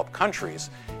in developed countries,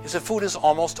 is that food is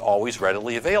almost always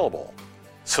readily available.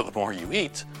 So the more you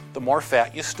eat, the more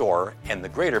fat you store, and the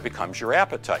greater becomes your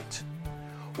appetite.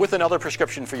 With another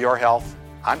prescription for your health,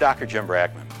 I'm Dr. Jim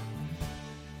Bragman.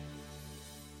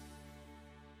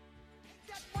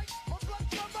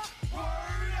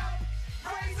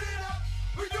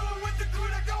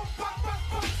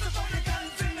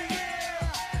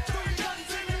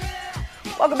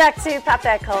 Welcome back to Pop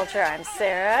That Culture. I'm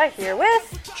Sarah, here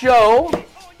with Joe.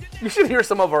 You should hear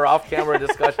some of our off-camera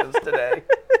discussions today.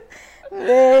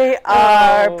 They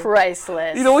are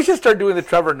priceless. We should start doing the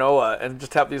Trevor Noah and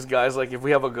just have these guys, like, if we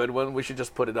have a good one, we should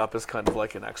just put it up as kind of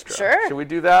like an extra. Sure. Should we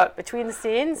do that? Between the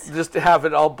scenes? Just to have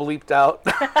it all bleeped out.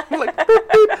 Like,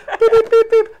 beep, beep, beep, beep, beep,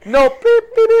 beep. No, beep,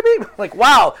 beep, beep, beep. Like,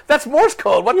 wow, that's Morse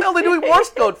code. What the hell are they doing Morse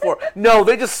code for? No,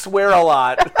 they just swear a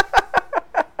lot.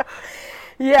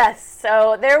 Yes,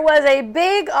 so there was a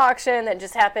big auction that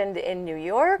just happened in New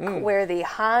York where the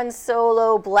Han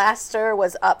Solo blaster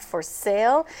was up for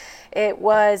sale. It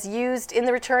was used in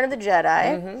The Return of the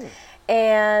Jedi,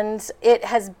 and it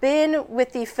has been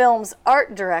with the film's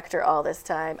art director all this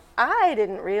time. I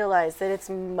didn't realize that it's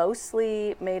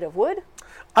mostly made of wood.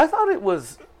 I thought it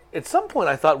was, at some point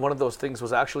I thought one of those things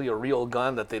was actually a real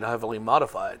gun that they'd heavily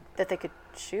modified. That they could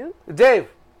shoot? Dave.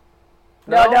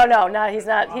 No, he's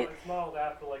not. It's modeled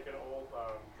after like an old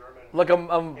German. Like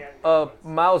a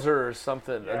Mauser or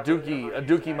something, a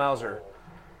Dookie Mauser.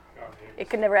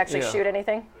 It could never actually shoot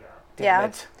anything.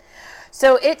 Damn it.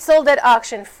 So it sold at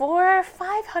auction for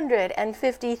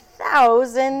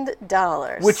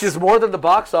 $550,000. Which is more than the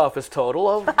box office total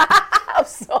of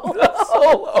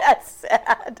Solo. That's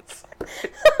sad.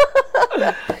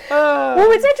 Well,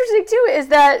 what's interesting thing, too, is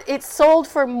that it sold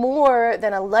for more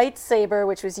than a lightsaber,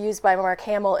 which was used by Mark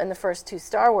Hamill in the first 2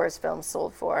 Star Wars films,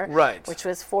 sold for. Right. Which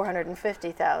was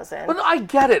 $450,000. But I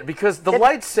get it, because the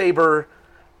lightsaber,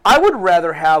 I would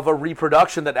rather have a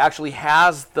reproduction that actually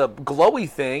has the glowy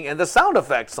thing and the sound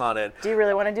effects on it. Do you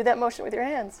really want to do that motion with your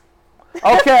hands?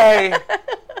 Okay.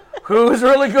 Who's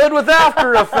really good with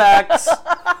After Effects?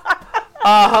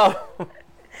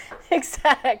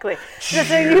 Exactly.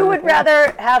 So you would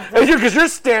rather have because you're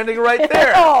standing right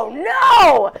there. Oh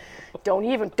no!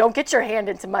 Don't get your hand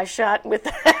into my shot with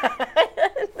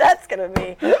that. That's gonna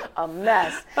be a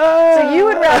mess. So you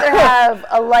would rather have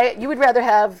you would rather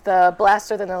have the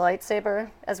blaster than the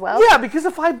lightsaber as well? Yeah, because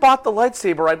if I bought the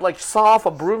lightsaber, I'd saw off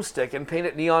a broomstick and paint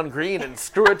it neon green and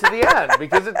screw it to the end.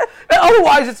 Because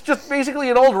otherwise, it's just basically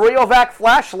an old Rayovac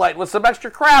flashlight with some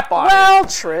extra crap on it. Well,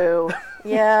 true.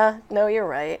 Yeah, no, you're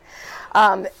right.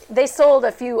 They sold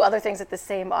a few other things at the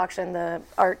same auction. The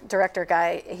art director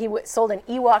guy, he sold an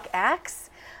Ewok axe.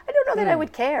 I don't know that I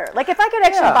would care. If I could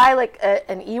actually buy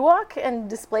an Ewok and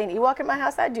display an Ewok in my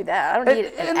house, I'd do that. I don't need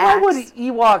an axe. Why would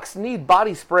Ewoks need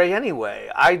body spray anyway?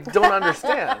 I don't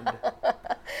understand.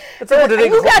 Do they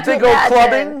go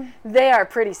clubbing? They are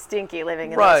pretty stinky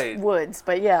living in those woods,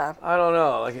 but yeah. I don't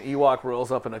know. Like an Ewok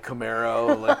rolls up in a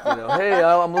Camaro, hey,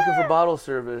 I'm looking for bottle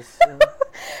service.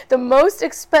 The most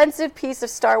expensive piece of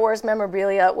Star Wars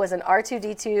memorabilia was an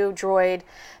R2-D2 droid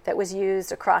that was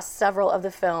used across several of the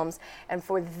films, and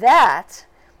for that,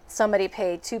 somebody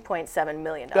paid $2.7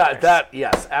 million.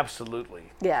 Yes, absolutely.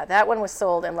 Yeah, that one was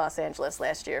sold in Los Angeles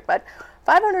last year, but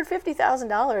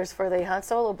 $550,000 for the Han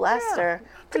Solo blaster.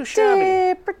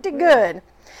 Yeah, pretty good.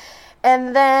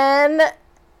 And then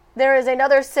there is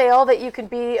another sale that you can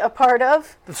be a part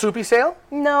of. The Soupy sale?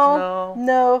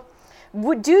 No.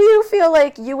 Do you feel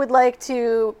like you would like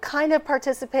to kind of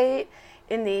participate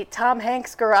in the Tom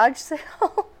Hanks garage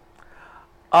sale?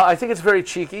 I think it's very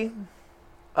cheeky.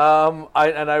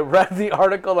 I read the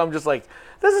article, and I'm just like,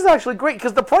 this is actually great,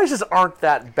 because the prices aren't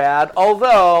that bad,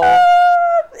 although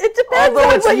it depends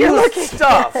on what you're looking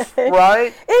stuff,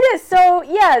 right? It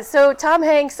is. So Tom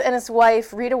Hanks and his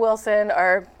wife, Rita Wilson,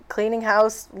 are cleaning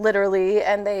house, literally,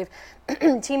 and they've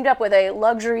teamed up with a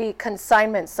luxury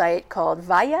consignment site called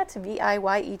Viyet,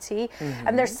 V-I-Y-E-T,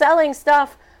 and they're selling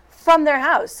stuff from their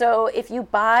house. So if you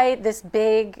buy this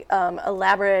big,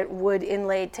 elaborate wood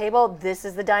inlaid table, this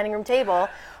is the dining room table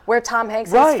where Tom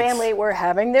Hanks and his family were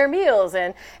having their meals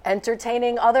and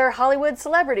entertaining other Hollywood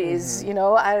celebrities.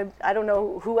 I don't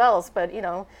know who else, but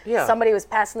somebody was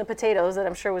passing the potatoes that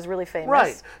I'm sure was really famous.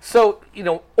 Right. So,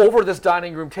 over this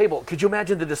dining room table, could you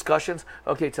imagine the discussions?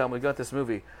 Okay, Tom, we got this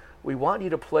movie. We want you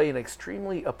to play an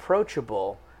extremely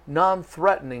approachable,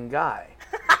 non-threatening guy.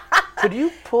 Could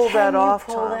you pull that off,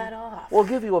 Tom? That off? We'll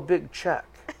give you a big check.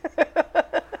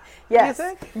 Yes. Do you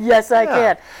think? Yes, I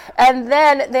can. And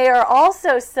then they are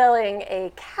also selling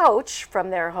a couch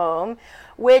from their home,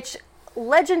 which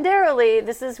legendarily,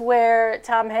 this is where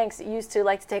Tom Hanks used to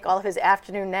like to take all of his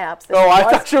afternoon naps. I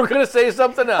thought you were going to say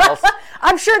something else.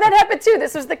 I'm sure that happened too.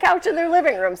 This was the couch in their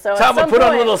living room. So Tom would put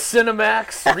on a little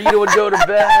Cinemax. Rita would go to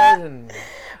bed. And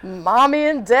Mommy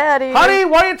and Daddy. Honey,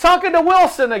 why are you talking to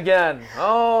Wilson again?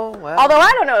 Oh, well. Although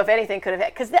I don't know if anything could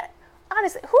have, because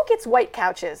honestly, who gets white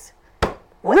couches?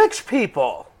 Rich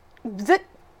people.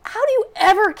 How do you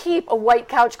ever keep a white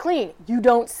couch clean? You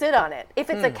don't sit on it.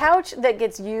 If it's a couch that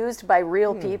gets used by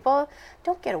real people,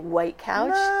 don't get a white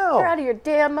couch. No. You're out of your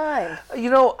damn mind.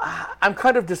 I'm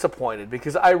kind of disappointed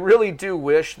because I really do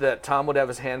wish that Tom would have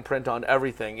his handprint on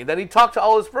everything. And then he'd talk to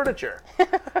all his furniture.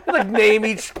 He'd name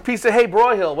each piece of, hey,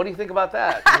 Broyhill, what do you think about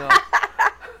that?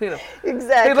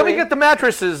 Exactly. Hey, let me get the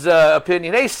mattress's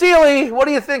opinion. Hey, Seeley, what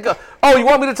do you think? You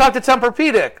want me to talk to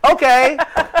Tempur-Pedic? Okay.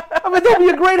 That'll be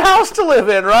a great house to live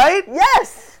in, right?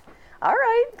 Yes. All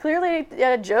right. Clearly,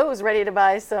 Joe's ready to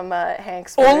buy some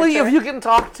Hanks furniture. Only if you can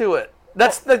talk to it.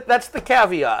 That's the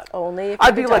caveat. Only if you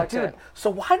I'd can be talk like, to dude, it.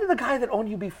 so why did the guy that owned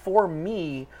you before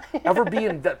me ever be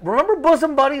in that? Remember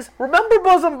Bosom Buddies? Remember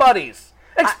Bosom Buddies?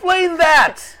 Explain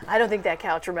that. I don't think that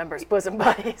couch remembers Bosom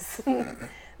Buddies.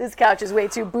 This couch is way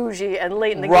too bougie and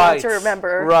late in the game to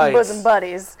remember Bosom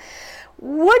Buddies.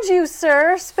 Would you,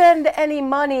 sir, spend any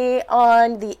money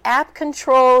on the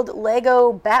app-controlled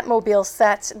Lego Batmobile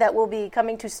set that will be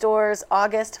coming to stores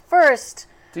August 1st?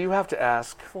 Do you have to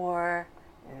ask? For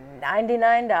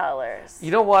 $99.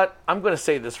 You know what? I'm going to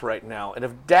say this right now. And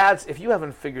if you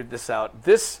haven't figured this out,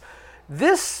 this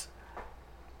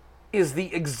is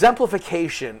the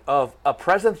exemplification of a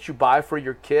present that you buy for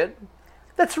your kid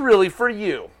that's really for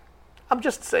you. I'm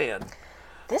just saying.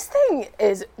 This thing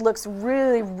looks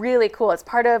really, really cool. It's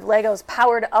part of Lego's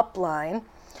Powered Up line.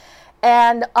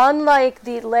 And unlike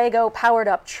the Lego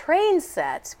powered-up train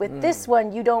sets, with this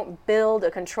one, you don't build a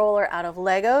controller out of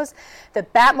Legos. The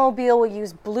Batmobile will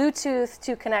use Bluetooth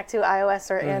to connect to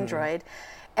iOS or Android,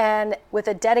 and with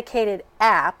a dedicated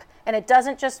app. And it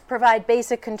doesn't just provide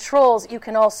basic controls, you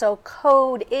can also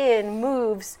code in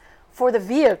moves for the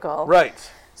vehicle. Right.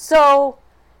 So,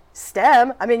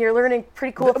 STEM, I mean, you're learning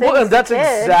pretty cool things. Well, and that's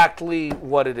exactly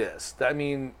what it is. I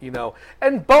mean, you know,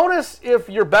 and bonus if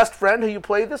your best friend who you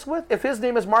play this with, if his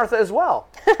name is Martha as well.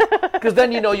 Because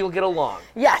then you know you'll get along.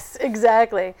 Yes,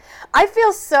 exactly. I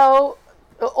feel so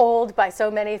old by so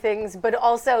many things, but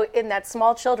also in that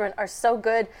small children are so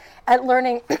good at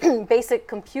learning basic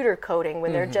computer coding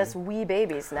when they're just wee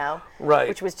babies now. Right.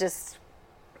 Which was just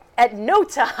at no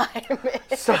time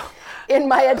in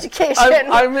my education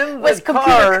I'm in was the computer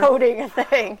car, coding a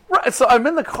thing. Right, so I'm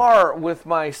in the car with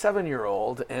my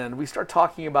 7-year-old, and we start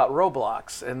talking about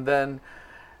Roblox, and then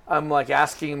I'm like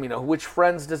asking him, you know, which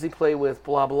friends does he play with,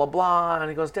 blah, blah, blah, and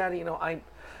he goes, Daddy, you know,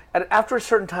 after a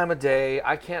certain time of day,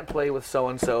 I can't play with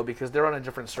so-and-so because they're on a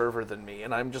different server than me.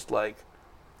 And I'm just like...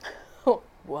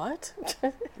 What?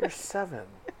 You're 7.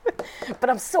 But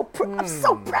I'm so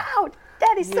proud.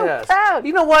 Daddy's so proud.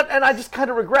 You know what? And I just kind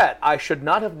of regret. I should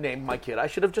not have named my kid. I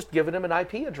should have just given him an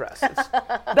IP address.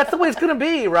 That's the way it's going to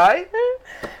be, right?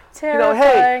 Terrifying. You know,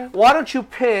 hey, why don't you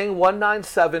ping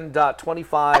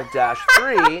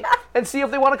 197.25-3 and see if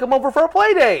they want to come over for a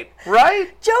play date,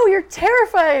 right? Joe, you're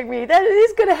terrifying me. That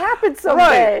is going to happen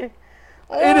someday. Right.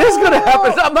 It is going to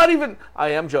happen. I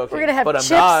am joking. We're going to have but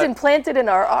chips implanted in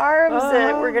our arms,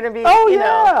 and we're going to be, you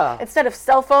know, instead of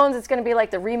cell phones, it's going to be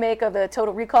like the remake of the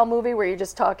Total Recall movie where you're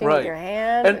just talking with your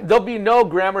hand. And there'll be no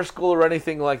grammar school or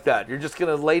anything like that. You're just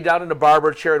going to lay down in a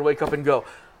barber chair and wake up and go,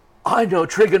 I know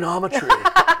trigonometry.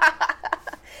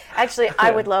 Actually,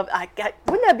 I would love,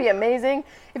 wouldn't that be amazing?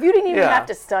 If you didn't even have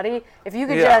to study, if you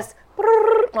could just,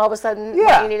 all of a sudden,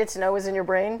 what you needed to know was in your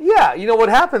brain. Yeah, you know what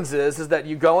happens is that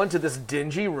you go into this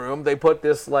dingy room, they put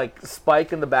this like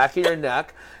spike in the back of your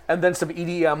neck, and then some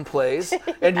EDM plays,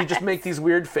 and you just make these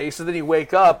weird faces, then you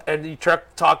wake up and you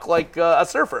talk like a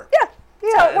surfer. Yeah,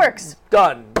 that's how it works.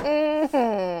 Done.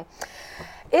 Mm-hmm.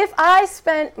 If I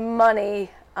spent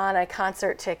money on a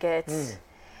concert ticket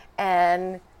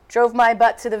and drove my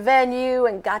butt to the venue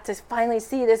and got to finally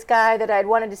see this guy that I'd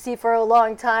wanted to see for a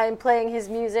long time playing his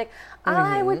music,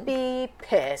 I would be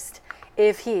pissed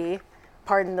if he,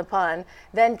 pardon the pun,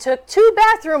 then took 2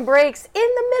 bathroom breaks in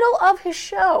the middle of his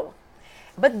show.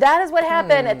 But that is what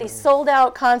happened at the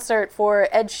sold-out concert for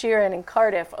Ed Sheeran in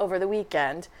Cardiff over the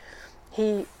weekend.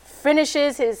 He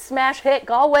finishes his smash hit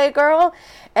Galway Girl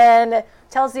and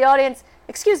tells the audience,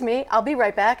 excuse me, I'll be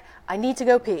right back. I need to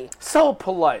go pee. So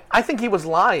polite. I think he was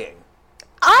lying.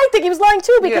 I think he was lying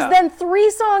too, because then 3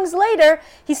 songs later,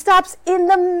 he stops in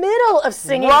the middle of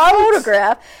singing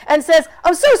Photograph and says,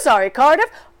 I'm so sorry, Cardiff.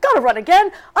 Gotta run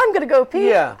again. I'm gonna go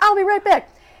pee. I'll be right back.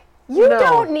 You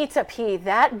don't need to pee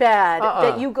that bad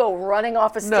that you go running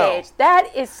off a stage.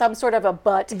 That is some sort of a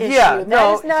butt issue. That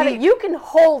is not you can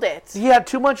hold it. He had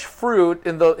too much fruit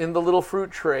in the little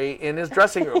fruit tray in his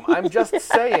dressing room. I'm just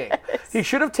saying. He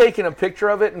should have taken a picture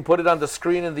of it and put it on the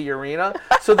screen in the arena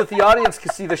so that the audience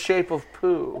could see the shape of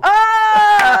poo.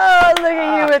 Oh, look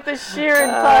at you with the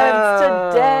Sheeran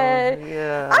puns today.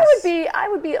 Yes. I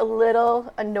would be a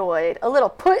little annoyed, a little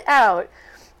put out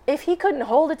if he couldn't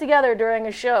hold it together during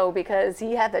a show because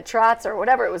he had the trots or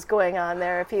whatever it was going on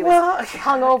there, if he was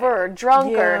hungover or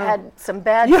drunk or had some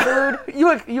bad food.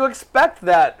 You expect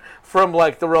that from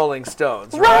like the Rolling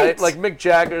Stones, right? Like Mick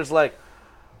Jagger's like,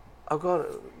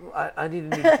 I need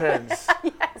new pens.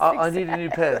 I need new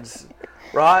pens,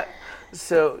 right?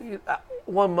 So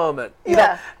one moment, you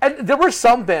know, and there were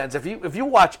some bands. If you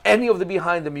watch any of the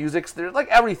behind the musics, there's like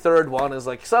every third one is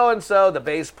like so and so, the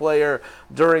bass player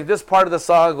during this part of the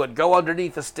song would go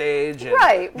underneath the stage and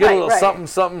get a little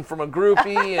something from a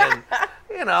groupie, and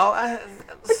you know.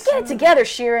 But get it together,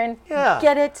 Sheeran. Yeah,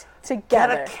 get it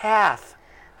together. Get a calf.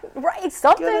 Right,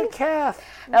 something. Get a calf.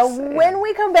 Now, when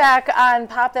we come back on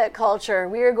Pop That Culture,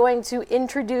 we are going to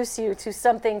introduce you to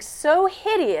something so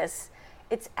hideous,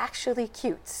 it's actually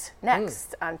cute.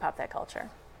 Next on Pop That Culture.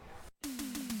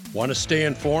 Want to stay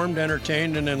informed,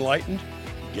 entertained, and enlightened?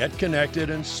 Get connected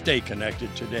and stay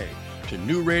connected today to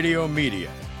New Radio Media.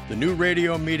 The New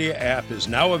Radio Media app is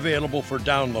now available for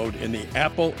download in the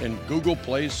Apple and Google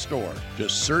Play Store.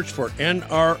 Just search for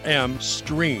NRM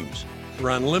Streams for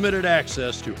unlimited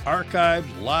access to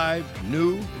archived, live,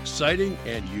 new, exciting,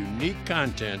 and unique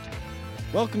content.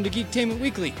 Welcome to Geektainment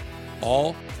Weekly.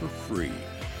 All for free.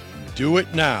 Do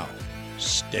it now.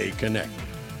 Stay connected.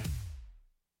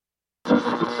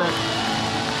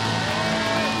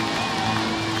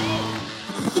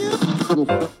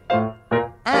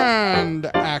 And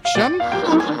action.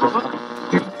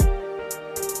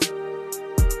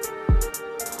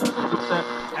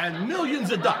 And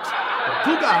millions of ducks.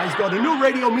 Two guys go to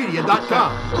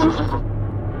newradiomedia.com.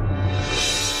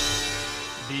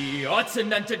 The Arts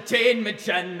and Entertainment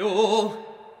Channel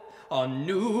on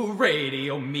New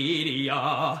Radio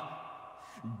Media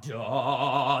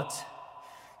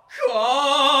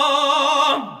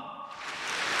 .com.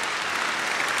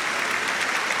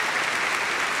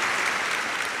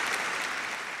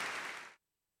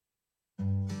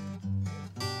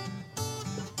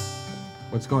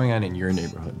 What's going on in your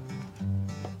neighborhood?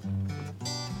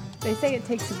 They say it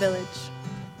takes a village.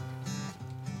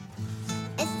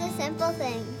 It's the simple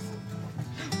things.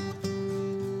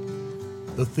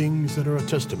 The things that are a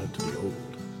testament to the old.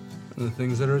 And the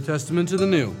things that are a testament to the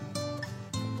new.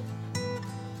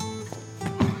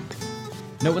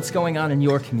 Know what's going on in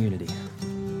your community.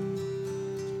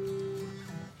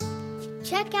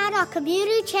 Check out our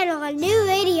community channel on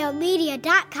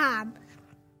newradiomedia.com.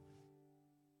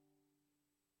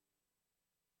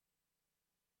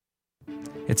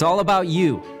 It's all about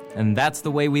you, and that's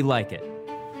the way we like it.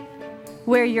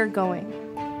 Where you're going.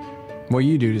 What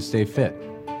you do to stay fit.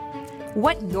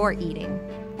 What you're eating.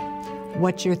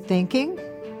 What you're thinking.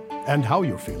 And how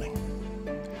you're feeling.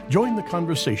 Join the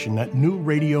conversation at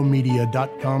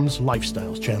newradiomedia.com's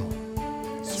Lifestyles channel.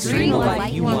 Stream the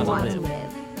life you want to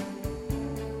live.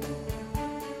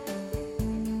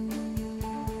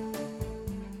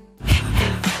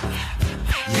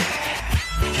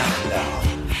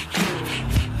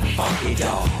 Funky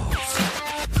dogs.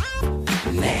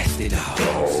 Nasty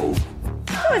dogs.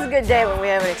 It was a good day when we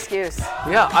have an excuse.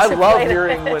 Yeah, I love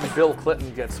hearing when Bill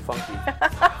Clinton gets funky.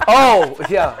 Oh,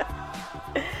 yeah.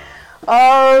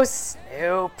 Oh,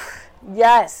 Snoop.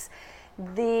 Yes.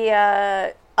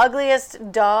 The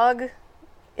ugliest dog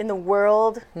in the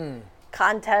world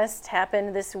contest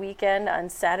happened this weekend on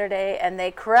Saturday, and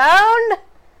they crowned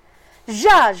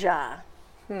Zsa Zsa.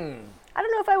 I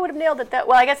don't know if I would have nailed it that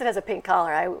well. I guess it has a pink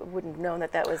collar. I wouldn't have known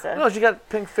that was a... No, she got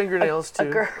pink fingernails,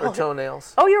 too. girl. Or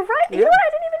toenails. Oh, you're right. Yeah. You know what? I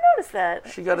didn't even notice that.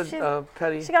 She got a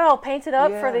petty... She got all painted up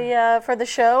for the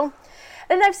show.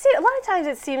 And I've seen, a lot of times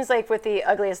it seems like with the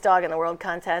ugliest dog in the world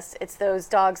contest, it's those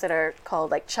dogs that are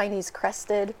called like Chinese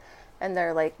crested, and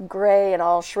they're like gray and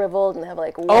all shriveled, and they have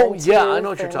like one Oh, yeah, I tooth know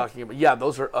what you're talking about. Yeah,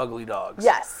 those are ugly dogs.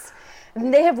 Yes.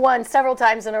 And they have won several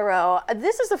times in a row.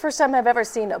 This is the first time I've ever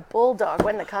seen a bulldog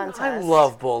win the contest. I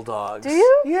love bulldogs. Do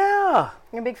you? Yeah.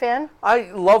 You're a big fan? I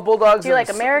love bulldogs. Do you like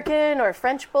American or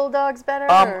French bulldogs better?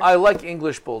 or? I like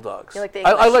English bulldogs. You like the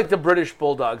I English? like the British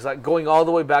bulldogs, like going all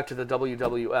the way back to the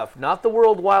WWF. Not the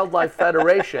World Wildlife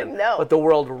Federation, No. but the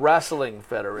World Wrestling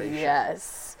Federation.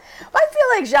 Yes. I feel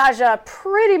like Zsa Zsa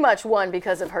pretty much won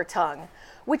because of her tongue,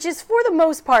 which is for the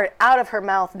most part out of her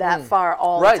mouth that far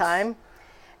all the time.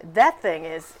 That thing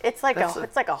is, it's like a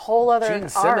whole other Gene arm.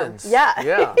 Simmons. Yeah.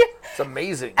 Yeah. It's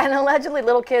amazing. And allegedly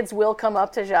little kids will come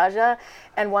up to Zsa Zsa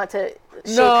and want to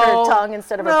shake her tongue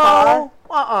instead of her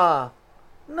paw.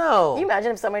 No. Can you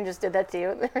imagine if someone just did that to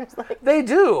you? They're just like, They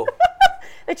do.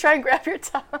 they try and grab your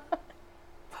tongue.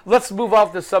 Let's move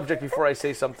off the subject before I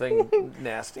say something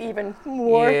nasty. Even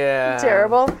more Yeah.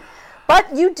 terrible.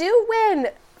 But you do win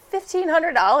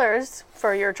 $1,500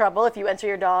 for your trouble if you enter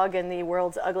your dog in the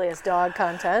world's ugliest dog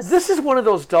contest. This is one of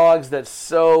those dogs that's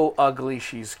so ugly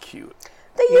she's cute.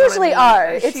 They You know what usually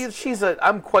I mean? are. She's a.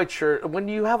 I'm quite sure when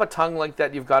you have a tongue like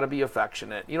that, you've got to be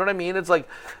affectionate. You know what I mean? It's like,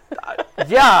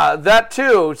 yeah, that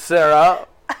too, Sarah.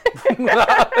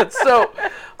 So,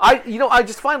 I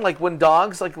just find like when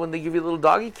dogs, like when they give you little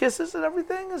doggy kisses and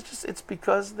everything, it's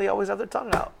because they always have their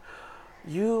tongue out.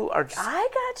 You are just. I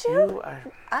got you.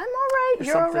 I'm all right. You're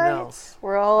You're all something right. else.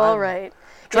 We're all right.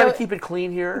 Trying to keep it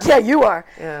clean here. Yeah, you are.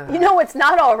 Yeah. You know what's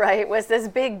not all right was this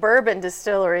big bourbon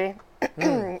distillery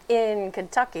in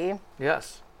Kentucky.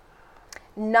 Yes.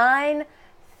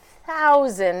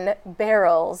 9,000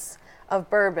 barrels of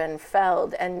bourbon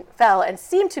fell and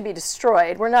seemed to be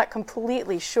destroyed. We're not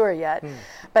completely sure yet,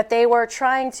 but they were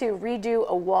trying to redo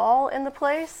a wall in the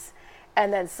place,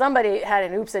 and then somebody had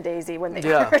an oops-a-daisy when they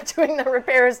were doing the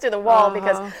repairs to the wall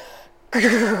because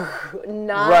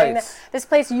this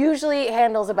place usually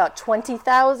handles about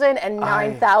 20,000, and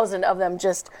 9,000 of them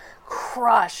just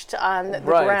crushed on the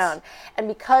ground. And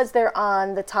because they're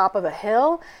on the top of a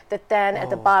hill, that then at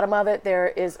the bottom of it there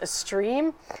is a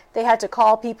stream, they had to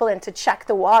call people in to check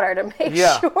the water to make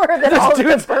sure that all the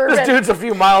bourbon... This dude's a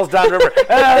few miles down the river.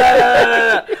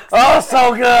 Oh,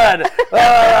 so good.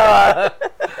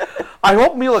 I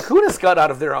hope Mila Kunis got out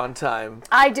of there on time.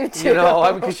 I do too. You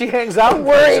know, because she hangs out in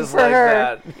worried places for like her.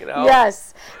 that. You know?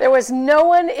 Yes. There was no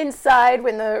one inside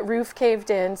when the roof caved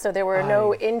in, so there were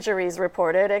no injuries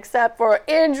reported except for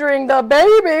injuring the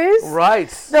babies. Right.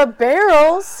 The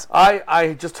barrels.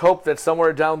 I just hope that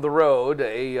somewhere down the road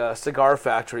a cigar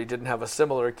factory didn't have a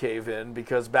similar cave-in,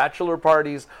 because bachelor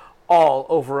parties all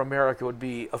over America would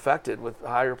be affected with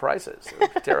higher prices. It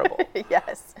would be terrible.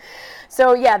 Yes.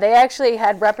 So, yeah, they actually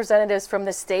had representatives from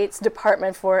the state's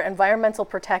Department for Environmental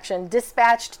Protection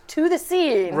dispatched to the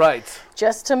scene. Right.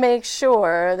 Just to make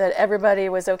sure that everybody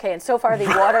was okay. And so far, the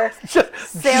water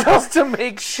samples... Just to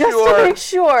make sure. Just to make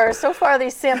sure. So far,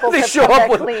 these samples They have show come up back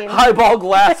with clean. highball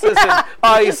glasses and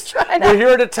ice. trying We're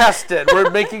here to test it. We're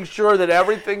making sure that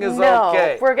everything is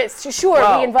okay. We're sure.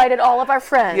 Wow. We invited all of our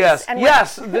friends. Yes, and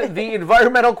yes. The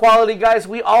environmental quality guys,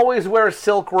 we always wear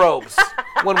silk robes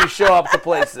when we show up to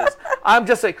places. I'm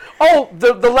just saying,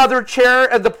 the leather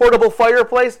chair and the portable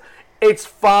fireplace, it's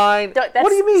fine. That's what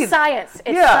do you mean? Science.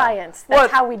 It's Yeah. science. That's What?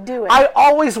 how we do it. I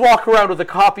always walk around with a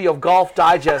copy of Golf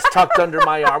Digest tucked under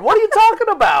my arm. What are you talking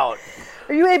about?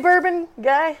 Are you a bourbon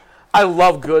guy? I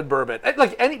love good bourbon.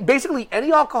 Like basically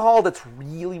any alcohol that's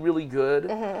really, really good.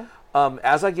 Mm-hmm.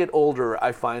 As I get older,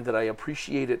 I find that I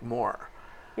appreciate it more.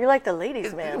 You're like the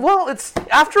ladies' man. Well, it's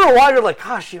after a while you're like,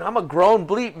 gosh, I'm a grown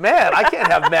bleep man. I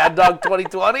can't have Mad Dog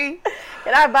 2020.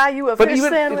 Can I buy you a But fish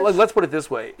even sandwich? let's put it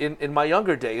this way: in my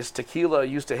younger days, tequila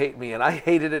used to hate me, and I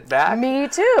hated it back. Me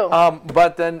too.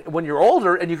 But then when you're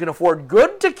older and you can afford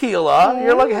good tequila,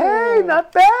 you're like, hey,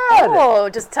 not bad. Oh,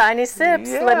 just tiny sips.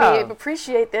 Yeah. Let me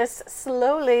appreciate this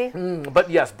slowly. But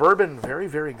yes, bourbon, very,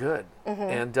 very good. Mhm.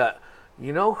 And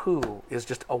you know who is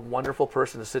just a wonderful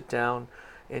person to sit down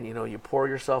and, you pour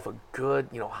yourself a good,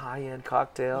 high-end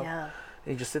cocktail. Yeah.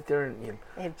 And you just sit there and you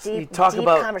Have you deep talk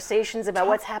about conversations about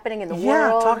what's happening in the yeah,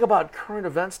 world. talk about current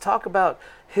events, talk about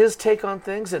his take on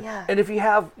things. And, Yeah. and if you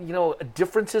have,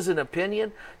 differences in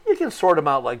opinion, you can sort them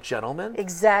out like gentlemen.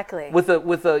 Exactly. With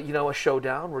a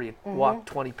showdown where you walk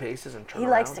 20 paces and turn He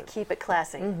around. likes to keep it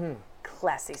classy.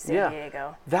 Classy San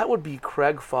Diego. That would be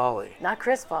Craig Foley. Not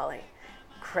Chris Foley.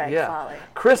 Craig Yeah. Foley.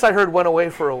 Chris, I heard, went away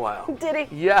for a while. Did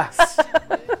he? Yes.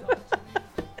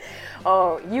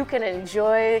 Oh, you can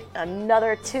enjoy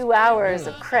another 2 hours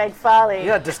of Craig Foley.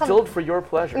 Yeah, distilled for your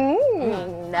pleasure.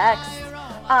 Next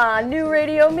on New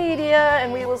Radio Media,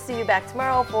 and we will see you back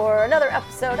tomorrow for another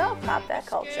episode of Pop That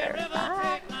Culture.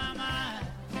 Bye.